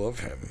because I love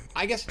him.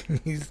 I guess.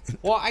 He's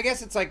Well, I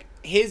guess it's like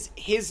his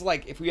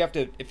like if you have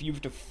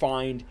to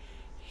find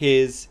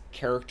his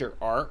character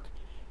arc,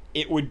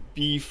 it would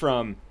be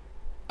from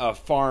a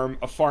farm.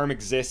 A farm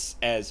exists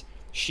as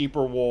sheep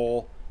or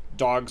wool,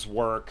 dogs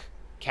work,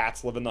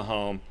 cats live in the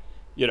home,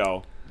 you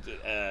know,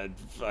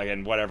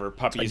 again whatever,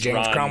 puppies like James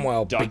run,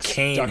 Cromwell ducks,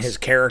 became ducks- his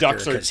character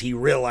ducks are- because he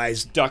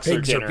realized ducks are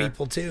pigs are dinner.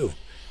 people too.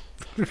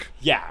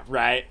 Yeah,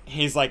 right.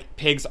 He's like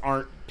pigs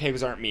aren't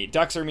meat.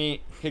 Ducks are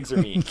meat. Pigs are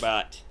meat,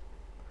 but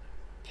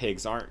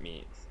pigs aren't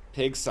meat.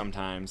 Pigs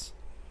sometimes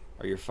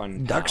are your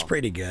fun. Duck's pal.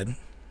 pretty good.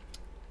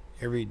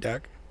 You ever eat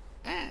duck?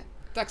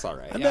 Duck's all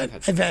right.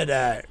 I've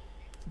had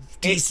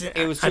decent.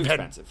 It was too I've had-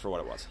 expensive for what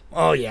it was.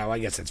 Oh yeah, well I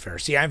guess that's fair.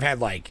 See, I've had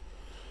like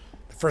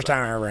the first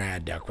time I ever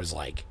had duck was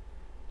like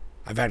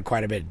I've had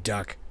quite a bit of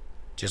duck,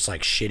 just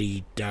like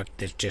shitty duck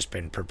that's just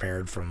been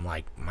prepared from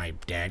like my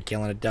dad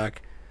killing a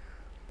duck.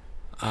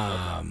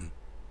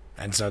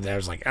 And so there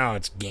was like, oh,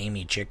 it's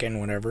gamey chicken,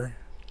 whatever.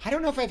 I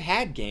don't know if I've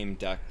had game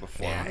duck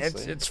before. Yeah,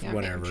 honestly. it's I'm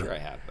whatever. sure I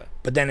have, but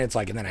But then it's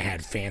like, and then I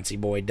had fancy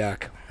boy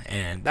duck,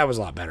 and that was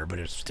a lot better. But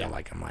it's still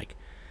like, I'm like,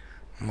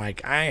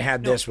 I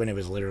had this when it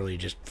was literally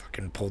just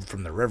fucking pulled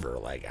from the river.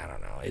 Like, I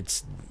don't know.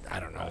 I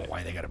don't know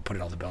why they got to put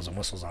all the bells and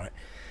whistles on it.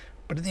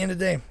 But at the end of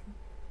the day,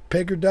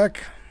 pig or duck,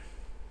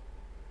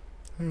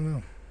 I don't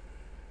know.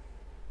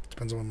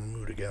 Depends on my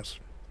mood, I guess.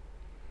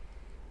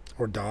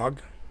 Or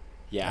dog.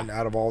 yeah, And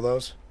out of all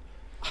those,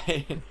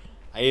 I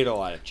ate a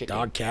lot of chicken.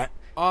 dog, cat.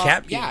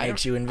 Cat meat yeah, I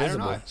makes don't- you I don't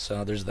know. invisible.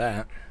 So there's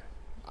that.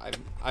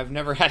 I've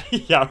never had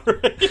yeah.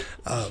 Right.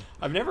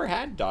 I've never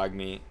had dog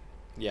meat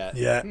yet.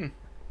 Yeah. Hmm.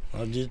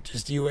 Well,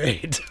 just you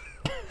wait.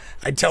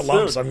 I tell Soon.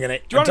 Lumps I'm gonna.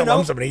 Do you I tell wanna know?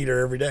 Lumps I'm gonna eat her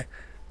every day.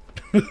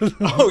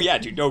 Oh yeah,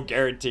 dude, no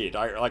guaranteed.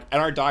 And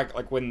our dog,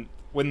 like when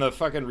the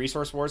fucking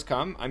resource wars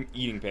come, I'm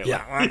eating Pele.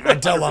 Yeah, I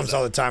tell Lumps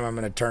all the time I'm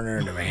gonna turn her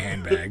into a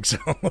handbag, so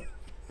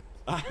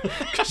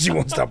because she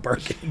won't stop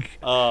barking.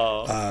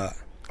 I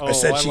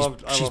said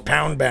she's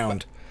pound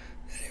bound.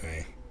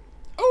 Anyway,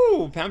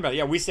 Oh, pound bound.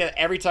 Yeah, we say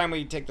every time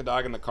we take the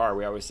dog in the car,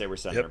 we always say we're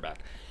sending her back.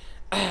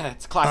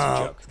 It's a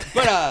classic joke.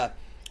 But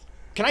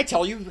can I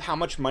tell you how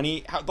much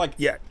money? How like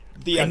yeah,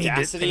 the I need to-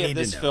 audacity I of need to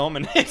this know. film,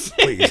 and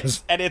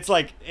Please. and it's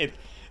like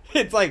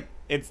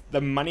it's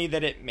the money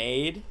that it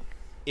made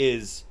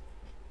is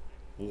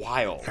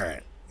wild. All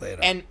right, lay it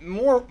on. And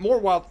more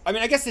wild. I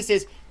mean, I guess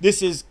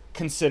this is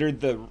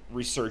considered the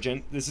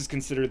resurgent. This is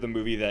considered the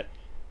movie that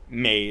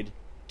made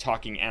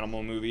talking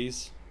animal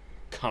movies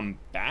come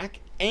back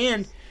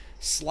and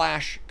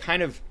 /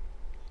 kind of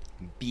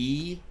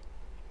be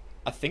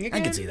a thing again.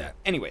 I can see that.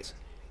 Anyways,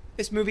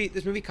 this movie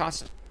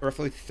cost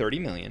roughly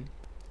 $30 million.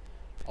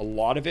 A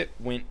lot of it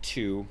went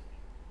to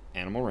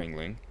animal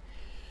wrangling.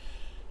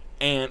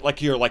 And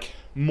like you're like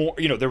more,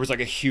 you know, there was like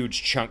a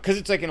huge chunk because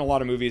it's like in a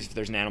lot of movies, if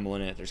there's an animal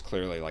in it, there's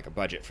clearly like a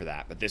budget for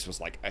that. But this was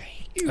like a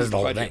huge That's the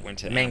whole budget thing. went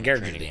to The main animal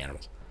characters are training. the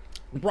animals.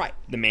 Right,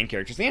 the main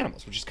character's the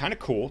animals, which is kind of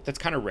cool. That's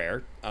kind of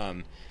rare.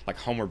 Like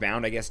Homeward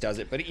Bound, I guess, does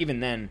it, but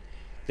even then,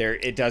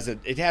 it has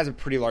a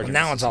pretty large. Well,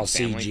 now it's all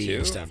emphasis on family, CG too.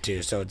 and stuff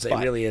too, so it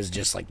But- really is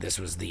just like this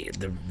was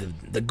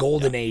the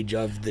golden age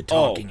of the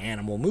talking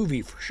animal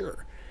movie for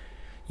sure.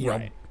 You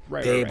know,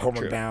 Right, Gabe, right,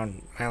 Homeward true.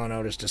 Bound, Milo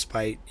Notice,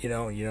 Despite, fucking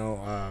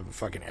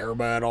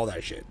Airbud, all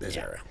that shit. This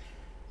era.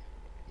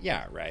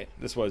 Yeah, right.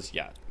 This was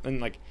and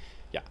like,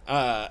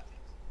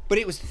 but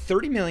it was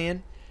 $30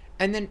 million,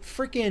 and then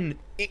freaking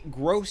it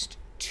grossed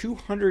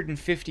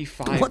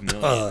 $255 What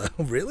million. the?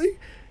 Really?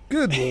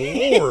 Good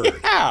lord.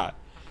 Yeah,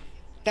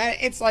 that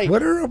it's like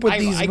What are up with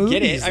these I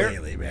movies get it.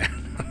 lately,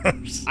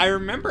 man? I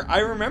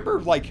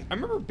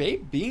remember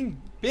Babe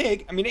being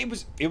big. I mean,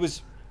 it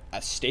was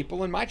a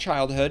staple in my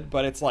childhood,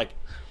 but it's like.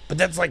 But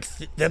that's like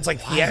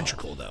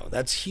theatrical though.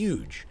 That's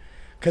huge,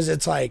 because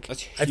it's like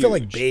That's I feel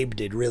like huge. Babe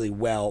did really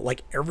well.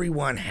 Like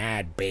everyone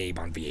had Babe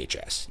on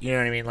VHS. You know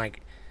what I mean?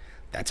 Like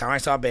that's how I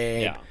saw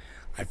Babe. Yeah.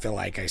 I feel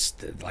like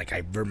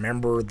I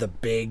remember the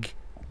big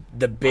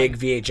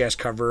VHS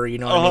cover. You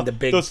know what I mean? The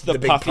big the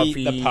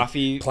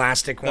puffy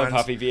plastic the ones.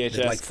 puffy VHS.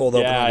 That, like fold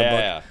open on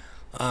the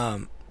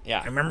book.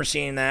 Yeah. I remember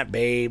seeing that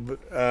Babe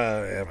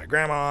at my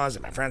grandma's,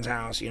 at my friend's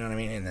house. You know what I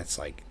mean? And that's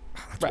like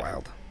that's Right.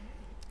 wild.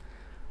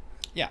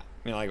 Yeah.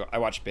 I mean, like I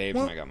watched Babe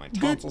Well, when I got my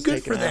tonsils good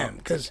taken for them, out.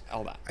 because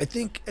all that. I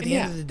think at And the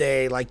end of the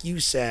day, like you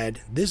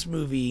said, this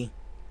movie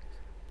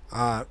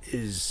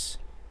is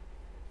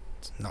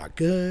it's not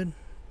good.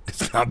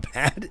 It's not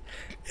bad.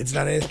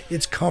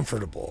 It's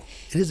comfortable.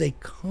 It is a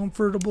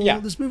comfortable. Yeah.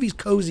 This movie's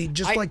cozy,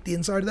 just like the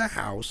inside of the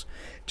house.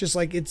 Just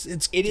like it's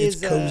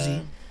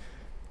cozy.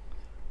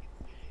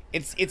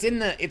 It's in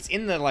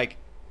the like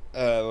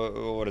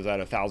what is that,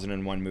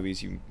 1001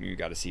 movies you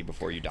got to see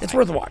before you die. It's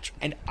worth a watch.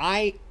 And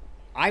I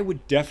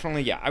would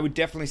definitely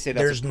say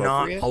that's There's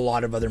not appropriate. a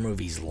lot of other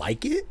movies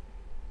like it,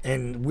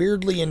 and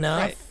weirdly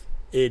enough, Right.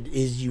 it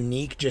is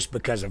unique just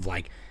because of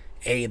like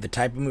the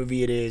type of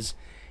movie it is,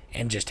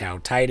 and just how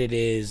tight it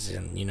is,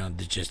 and you know,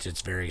 just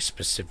its very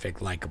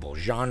specific likable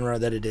genre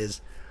that it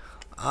is.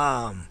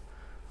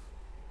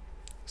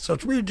 So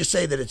it's weird to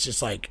say that it's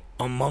just like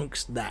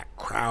amongst that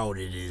crowd,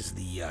 it is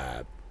the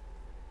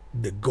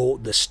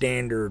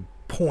standard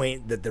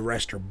point that the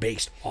rest are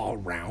based all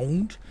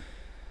around.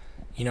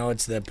 You know,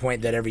 it's the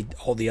point that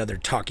all the other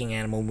talking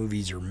animal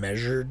movies are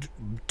measured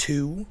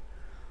to.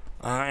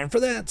 And for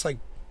that, it's like,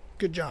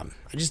 good job.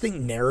 I just think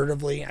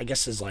narratively, I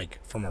guess, is like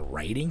from a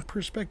writing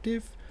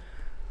perspective.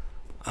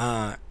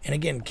 And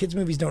again, kids'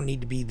 movies don't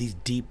need to be these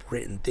deep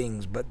written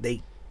things, but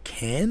they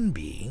can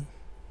be.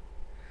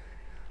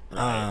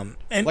 And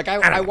Like I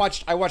I don't know.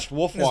 watched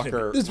Wolf This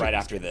Walker movie's right good.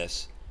 after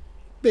this.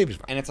 Baby's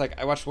fine. And it's like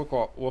I watched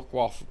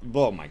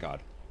oh my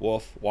god,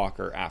 Wolf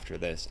Walker after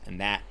this,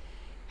 and that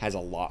has a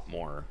lot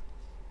more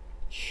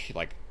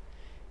like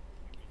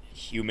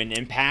human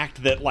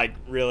impact that like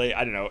really,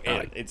 I don't know,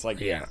 it's like,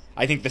 yeah.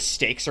 I think the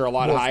stakes are a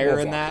lot Wolf higher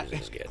in Walkers that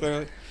is good.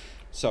 clearly.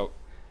 So,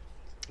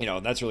 you know,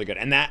 that's really good,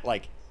 and that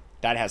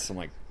has some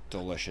like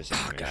delicious Oh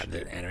animation. god,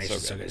 the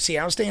animation's so good. good. See,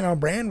 I was staying on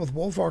brand with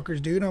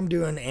Wolfwalkers, dude. I'm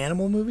doing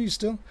animal movies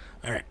still.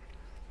 All right,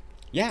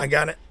 Yeah, I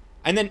got it.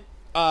 And then,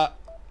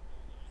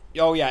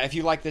 oh yeah, if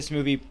you like this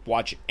movie,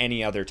 watch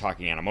any other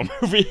talking animal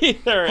movie.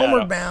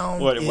 Homeward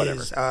Bound whatever.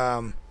 is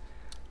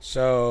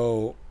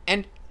so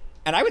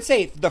And I would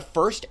say the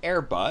first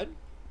Air Bud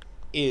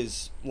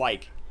is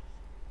like,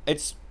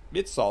 it's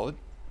solid.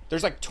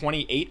 There's like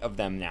 28 of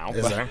them now.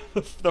 Is there?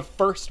 The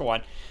first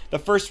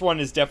one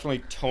is definitely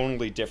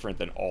tonally different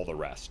than all the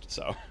rest.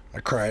 So I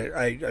cried.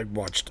 I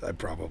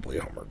probably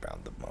Homeward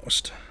Bound the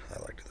most. I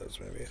liked those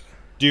movies.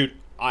 dude,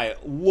 I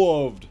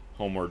loved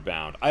Homeward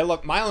Bound. I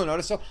love Milo and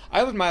Otis. So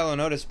I loved Milo and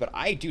Otis, but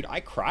I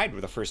cried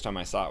the first time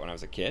I saw it when I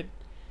was a kid.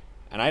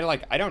 And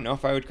I don't know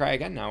if I would cry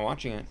again now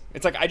watching it.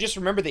 It's like, I just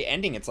remember the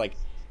ending. It's like,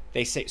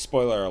 they say,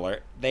 spoiler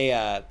alert,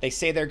 they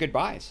say their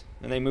goodbyes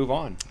and they move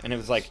on. And it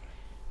was like,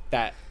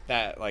 that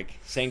like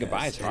saying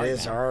goodbye is hard. It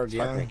is man. hard, It's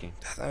yeah. heartbreaking.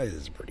 That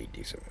is a pretty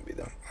decent movie,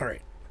 though. All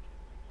right.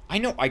 I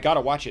know, I gotta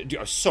watch it.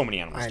 Dude, so many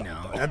animals I die,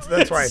 know. though.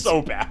 That's why it's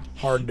so bad.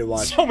 hard to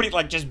watch. So many,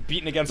 like, just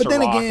beating against But a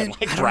then rock again, and,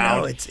 like, I don't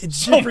drowned. know. It's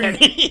so different.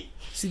 many.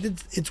 See,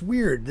 it's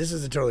weird. This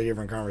is a totally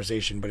different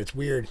conversation, but it's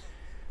weird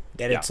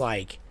that it's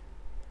like,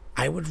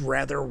 I would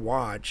rather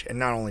watch, and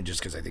not only just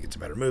because I think it's a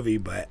better movie,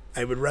 but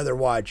I would rather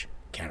watch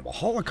Cannibal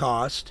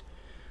Holocaust,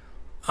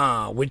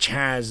 which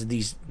has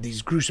these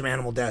gruesome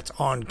animal deaths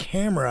on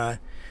camera,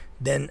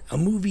 than a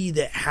movie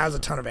that has a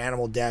ton of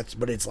animal deaths,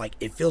 but it's like,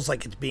 it feels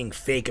like it's being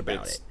fake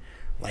about it.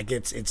 Like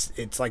it's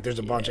like there's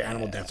a bunch of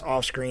animal deaths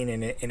off screen,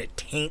 and it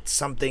taints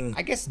something,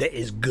 I guess, that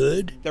is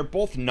good. They're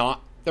both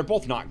not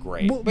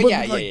great. But But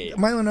yeah.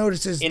 Milo and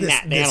Otis is In this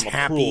animal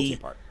cruelty happy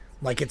part.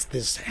 like, it's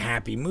this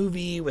happy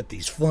movie with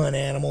these fun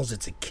animals.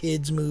 It's a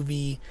kids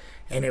movie,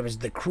 and it was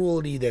the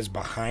cruelty that's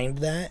behind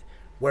that.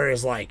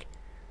 Whereas, like,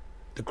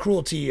 the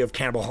cruelty of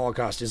Cannibal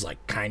Holocaust is, like,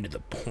 kind of the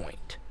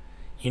point.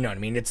 You know what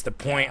I mean? It's the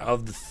point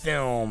of the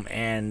film,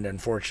 and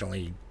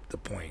unfortunately, the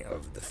point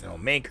of the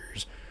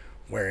filmmakers.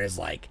 Whereas,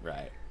 like,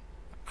 Right.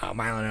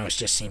 Milo and Otis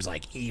just seems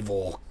like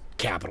evil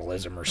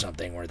capitalism or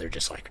something, where they're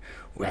just like,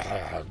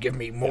 well, give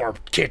me more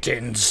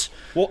kittens.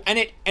 Well, and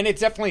it's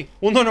definitely,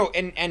 well, no,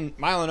 and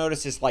Milo and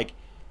Otis is like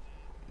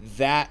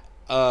that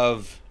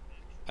of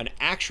an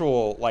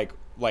actual like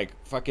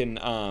fucking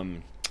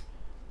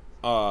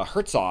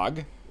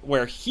Herzog,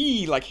 where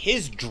he, like,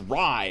 his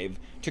drive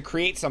to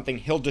create something,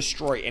 he'll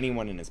destroy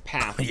anyone in his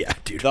path. Yeah,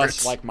 dude. Thus,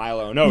 Hertz. like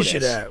Milo and Otis.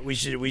 We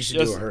should do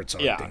Just- a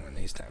Herzog yeah. thing one of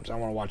these times. I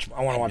want to watch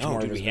more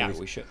of his movies.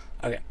 We should.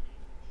 Okay.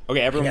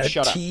 Okay, everyone, I got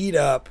shut up. teed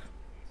up.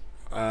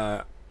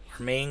 Our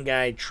main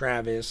guy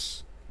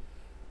Travis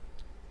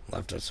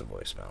left us a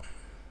voicemail.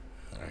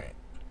 All right.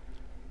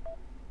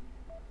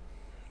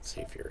 Let's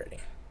see if you're ready.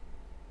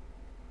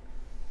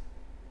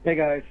 Hey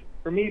guys,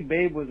 For me,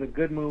 Babe was a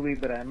good movie,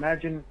 but I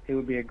imagine it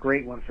would be a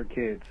great one for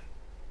kids.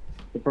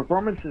 The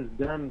performances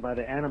done by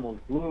the animals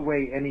blew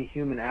away any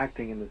human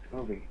acting in this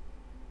movie.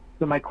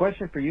 So my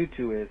question for you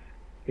two is,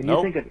 can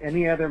you think of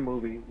any other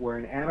movie where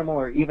an animal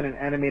or even an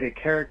animated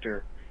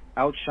character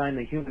outshined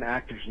the human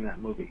actors in that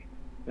movie?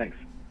 Thanks.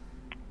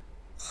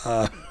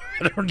 I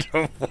don't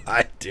know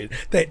why, dude.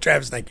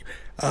 Travis, thank you.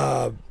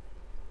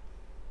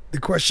 The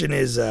question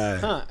is,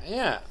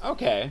 yeah,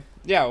 okay.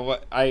 Yeah, well,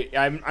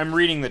 I'm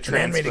reading the an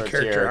transcript animated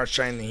character here.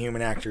 outshine the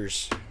human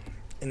actors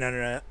in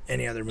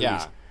any other movies.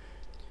 Yeah.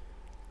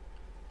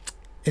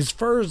 As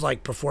far as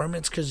like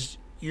performance, because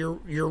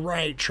you're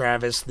right,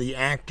 Travis. The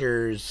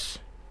actors,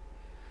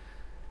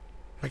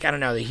 like I don't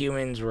know, the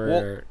humans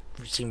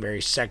seem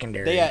very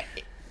secondary.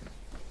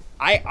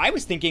 I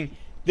was thinking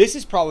this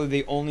is probably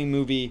the only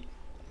movie.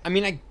 I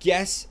mean, I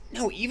guess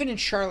no. Even in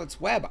Charlotte's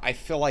Web, I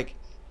feel like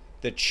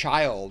the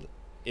child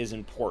is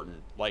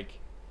important. Like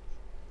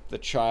the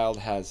child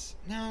has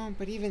no,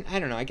 but even I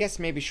don't know. I guess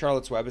maybe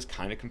Charlotte's Web is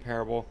kind of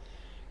comparable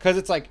because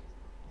it's like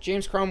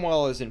James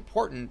Cromwell is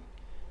important,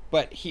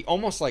 but he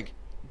almost like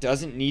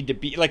doesn't need to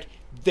be like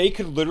they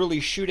could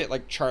literally shoot it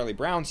like Charlie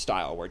Brown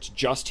style where it's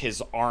just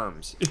his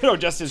arms,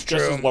 just his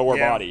lower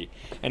body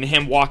and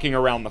him walking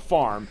around the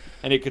farm,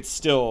 and it could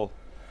still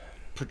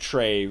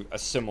portray a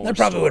similar that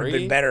probably story. would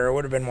have been better. It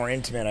would have been more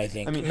intimate, I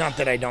think. I mean, not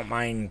that I don't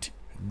mind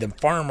the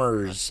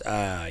farmer's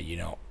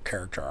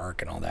character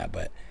arc and all that,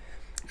 but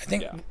I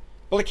think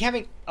well,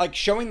 like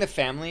showing the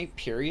family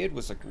period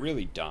was like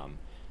really dumb.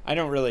 I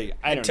don't know.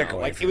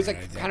 Like it was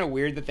like kind of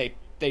weird that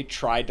they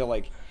tried to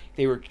like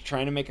they were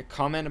trying to make a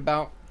comment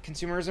about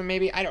consumerism.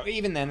 Maybe I don't.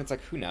 Even then, it's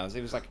like who knows?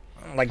 It was like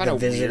the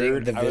visiting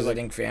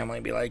weird. family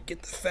be like,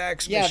 get the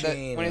fax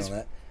machine and all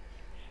that.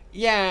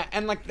 Yeah,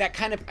 and like that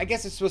kind of I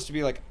guess it's supposed to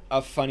be like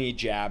a funny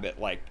jab at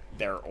like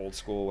their old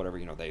school whatever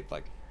they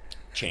like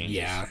changes.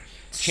 Yeah,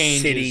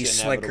 changes city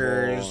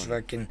slickers,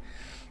 fucking.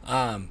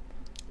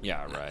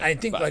 Yeah, right. I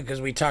think like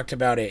because we talked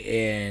about it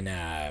in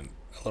a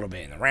little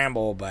bit in the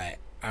ramble, but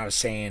I was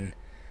saying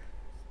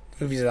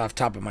movies off the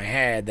top of my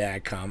head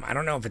that I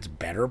don't know if it's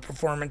better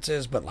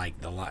performances, but like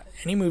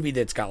any movie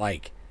that's got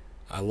like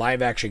a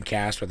live action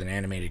cast with an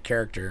animated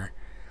character,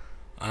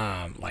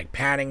 like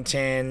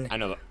Paddington. I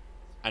know.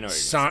 And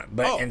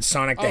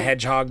Sonic the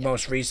Hedgehog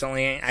most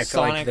recently. I feel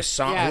like the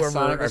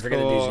whoever I forget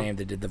the dude's name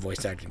that did the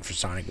voice acting for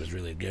Sonic was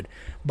really good.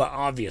 But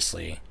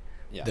obviously,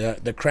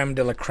 the creme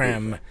de la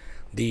creme,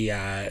 the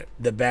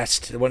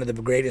best, one of the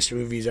greatest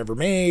movies ever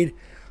made,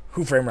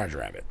 Who Framed Roger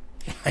Rabbit.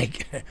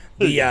 Like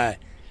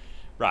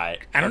right.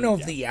 I don't know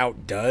if he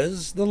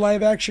outdoes the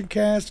live action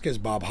cast because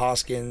Bob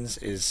Hoskins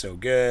is so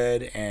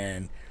good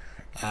and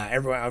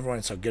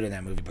everyone's so good in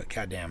that movie. But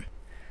goddamn,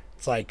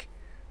 it's like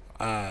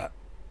I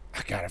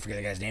forget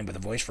the guy's name, but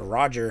the voice for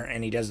Roger,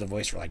 and he does the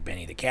voice for like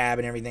Benny the Cab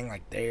and everything.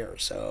 Like they are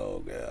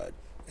so good,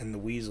 and the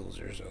Weasels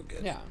are so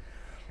good. Yeah.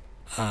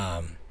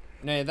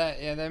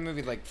 That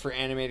movie like for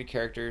animated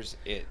characters,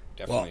 it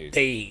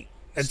definitely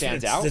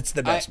stands out. It's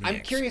the best.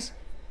 I'm curious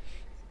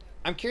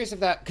if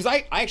that because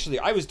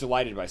I was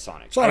delighted by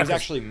Sonic. I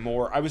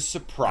was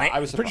surprised. I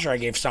was pretty sure I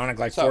gave Sonic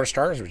like 4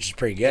 stars, which is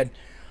pretty good.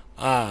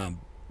 Right.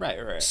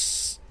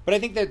 But I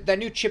think that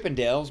new Chip and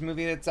Dale's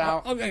movie that's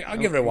out. I'll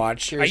give it a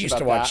watch. I used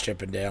to watch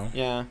Chip and Dale.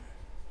 Yeah.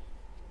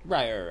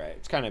 Right.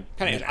 It's kind of.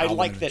 I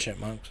like that.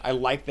 Chipmunks. I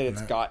like that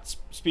it's got.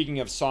 Speaking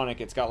of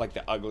Sonic, it's got like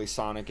the ugly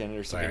Sonic in it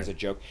or something as a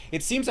joke.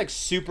 It seems like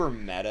super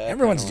meta.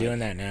 Everyone's doing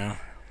that now.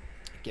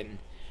 Getting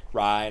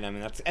right. I mean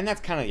that's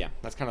kind of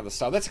the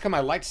style. That's how come I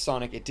liked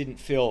Sonic. It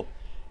didn't feel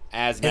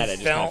as meta. It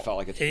just kind of felt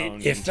like its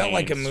own. It felt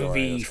like a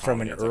movie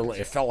from an early.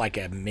 It felt like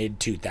a mid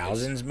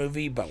 2000s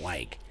movie, but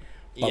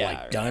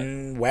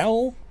done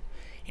well,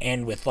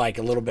 and with like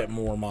a little bit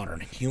more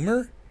modern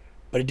humor.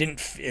 But it didn't.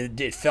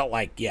 It felt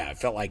like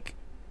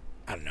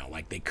I don't know,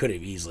 like they could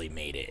have easily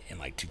made it in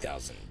like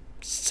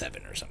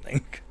 2007 or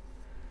something.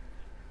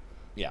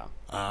 Yeah.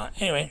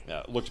 Anyway,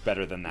 it looks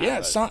better than that.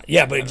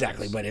 Yeah, but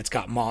exactly. But it's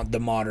got the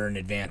modern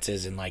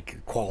advances in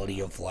like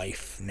quality of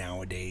life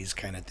nowadays,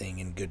 kind of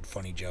thing, and good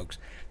funny jokes.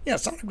 Yeah,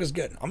 Sonic was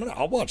good.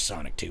 I'll watch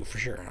Sonic 2 for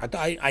sure.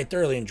 I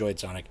thoroughly enjoyed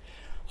Sonic.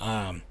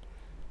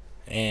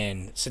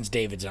 And since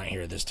David's not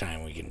here this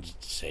time, we can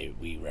say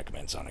we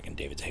recommend Sonic, and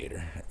David's a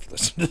hater. If you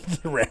listen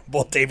to the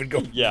ramble, David,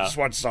 go just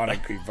watch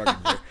Sonic. You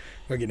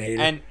fucking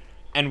hater.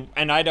 And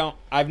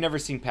I've never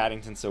seen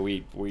Paddington, so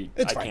I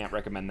can't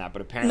recommend that.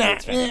 But apparently,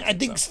 it's fantastic.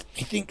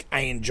 I think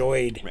I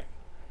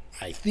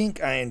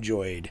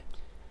enjoyed.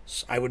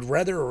 I would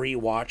rather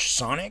rewatch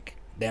Sonic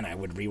than I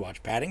would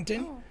rewatch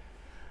Paddington. Oh.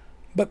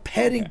 But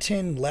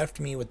Paddington left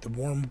me with the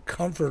warm,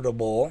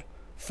 comfortable,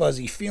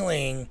 fuzzy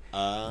feeling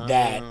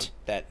that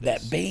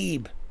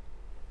Babe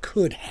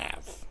could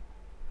have.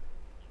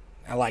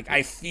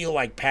 I feel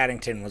like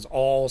Paddington was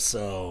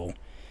also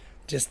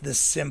just the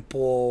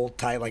simple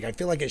type. Like I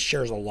feel like it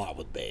shares a lot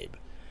with Babe,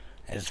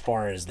 as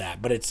far as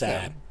that. But it's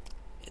the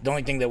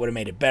only thing that would have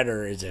made it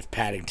better is if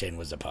Paddington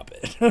was a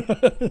puppet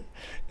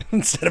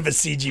instead of a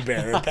CG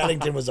bear. If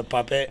Paddington was a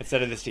puppet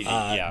instead of the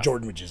CG.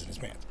 Jordan would jizz in his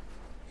pants.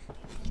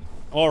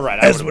 All right,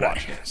 I That's would what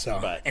watch it. So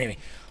But anyway,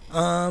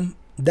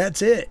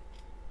 that's it.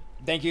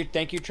 thank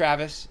you,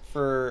 Travis,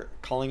 for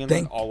calling in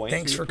like always.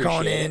 Thanks We for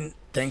calling appreciate in. it.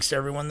 Thanks to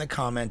everyone that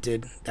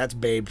commented. That's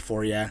Babe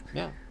for you.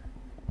 Yeah.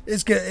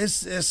 It's good.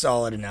 It's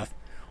solid enough.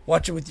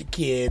 Watch it with your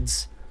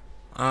kids.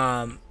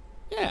 Yeah.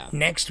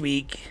 Next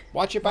week,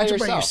 Watch it by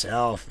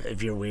yourself.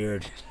 if you're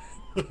weird.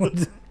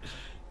 Watch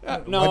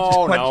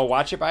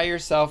it by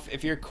yourself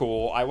if you're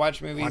cool. I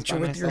watch movies Watch by it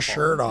with myself your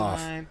shirt all the off.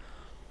 time.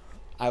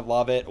 I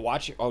love it.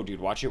 Watch it. Oh, dude,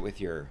 watch it with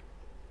your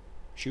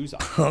shoes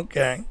off.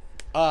 Okay.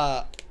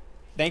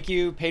 Thank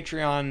you,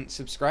 Patreon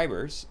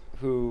subscribers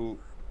who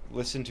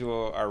listen to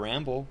our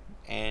ramble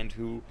and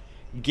who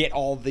get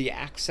all the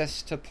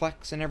access to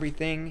Plex and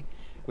everything.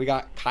 We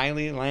got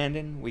Kylie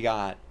Landon, we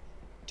got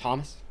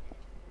Thomas,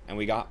 and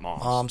we got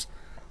Moms.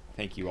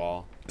 Thank you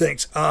all.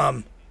 Thanks.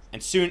 And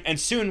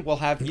soon we'll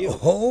have you.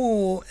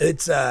 Oh,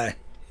 it's if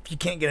you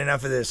can't get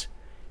enough of this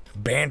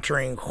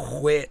bantering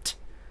wit,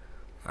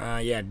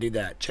 do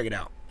that. Check it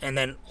out. And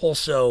then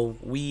also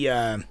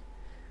I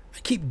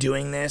keep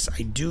doing this.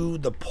 I do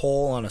the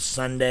poll on a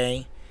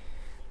Sunday,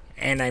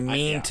 and I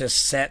mean to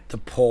set the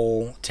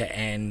poll to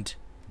end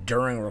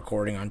during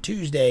recording on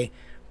Tuesday,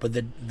 but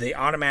the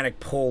automatic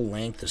poll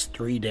length is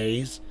 3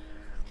 days.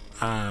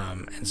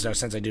 And so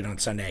since I do it on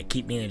Sunday, I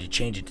keep meaning to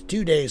change it to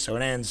 2 days so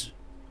it ends,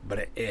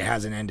 but it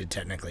hasn't ended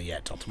technically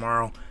yet till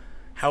tomorrow.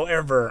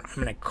 However, I'm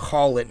going to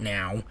call it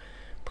now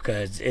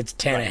because it's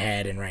 10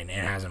 ahead, and right now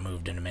it hasn't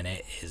moved in a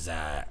minute.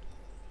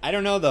 I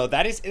don't know though.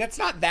 That's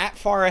not that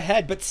far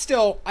ahead, but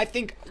still, I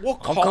think we'll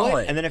call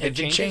it. And then if it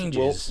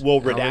changes,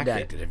 we'll redact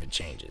it. If it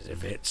changes,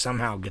 if it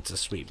somehow gets a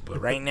sweep. But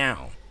right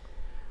now,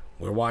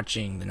 we're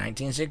watching the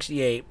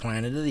 1968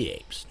 Planet of the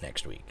Apes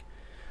next week,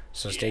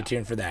 so stay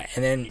tuned for that.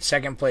 And then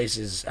second place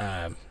is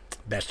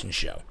Best in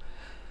Show.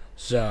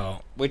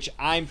 So, which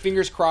I'm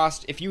fingers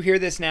crossed. If you hear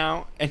this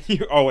now, and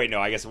you,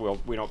 I guess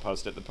we don't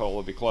post it. The poll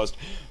will be closed.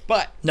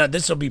 But no,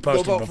 this will be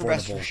posted we'll vote before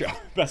for the poll. Show.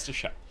 Best of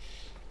Show.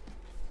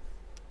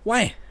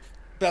 Why?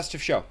 Best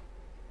of Show.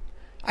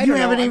 You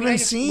haven't even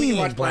seen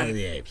Planet of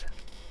the Apes.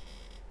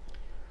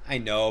 I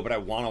know, but I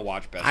want to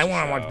watch Best of Show. I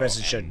want to watch Best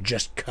of Show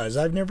just because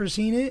I've never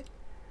seen it.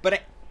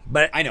 But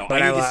I know.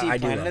 But I need to see I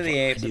Planet of the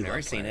Apes. I've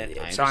never seen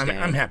it. So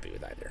I'm happy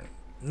with either.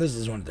 This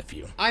is one of the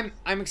few. I'm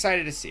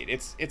excited to see it.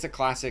 It's a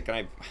classic,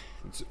 and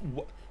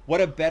what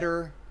a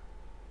better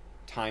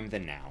time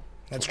than now.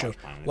 That's true.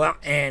 Well,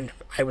 and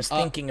I was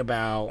thinking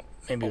about,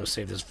 maybe we'll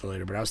save this for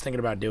later, but I was thinking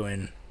about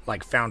doing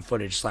like found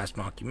footage /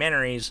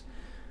 mockumentaries.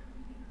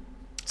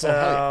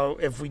 So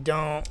if we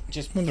don't,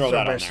 just throw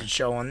that on there.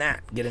 Show on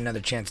that, get another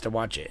chance to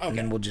watch it, and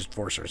then we'll just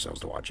force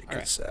ourselves to watch it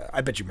because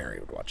I bet you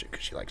Mary would watch it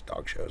because she likes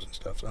dog shows and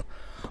stuff. So,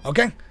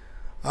 okay.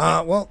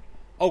 Well.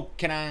 Oh,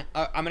 can I?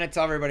 I'm gonna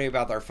tell everybody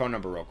about our phone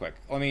number real quick.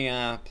 Let me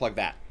plug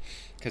that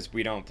because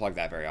we don't plug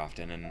that very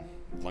often, and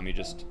let me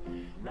just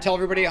tell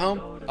everybody at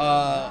home.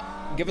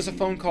 Give us a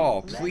phone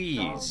call,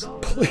 please.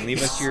 And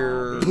leave us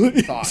your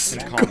thoughts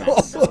and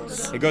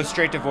comments. It goes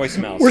straight to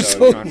voicemail,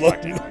 so you don't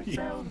have to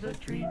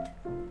collect it.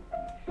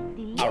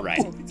 All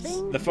right.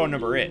 The phone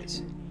number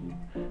is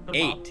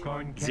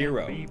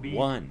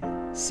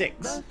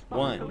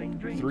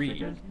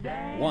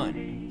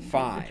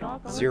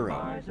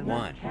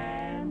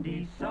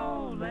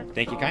 801-613-1501.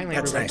 Thank you kindly,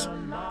 That's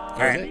everybody.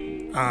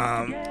 Nice.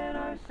 All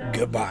right.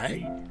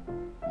 Goodbye.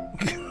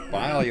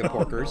 Bye, all you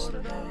porkers.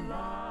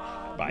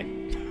 Bye.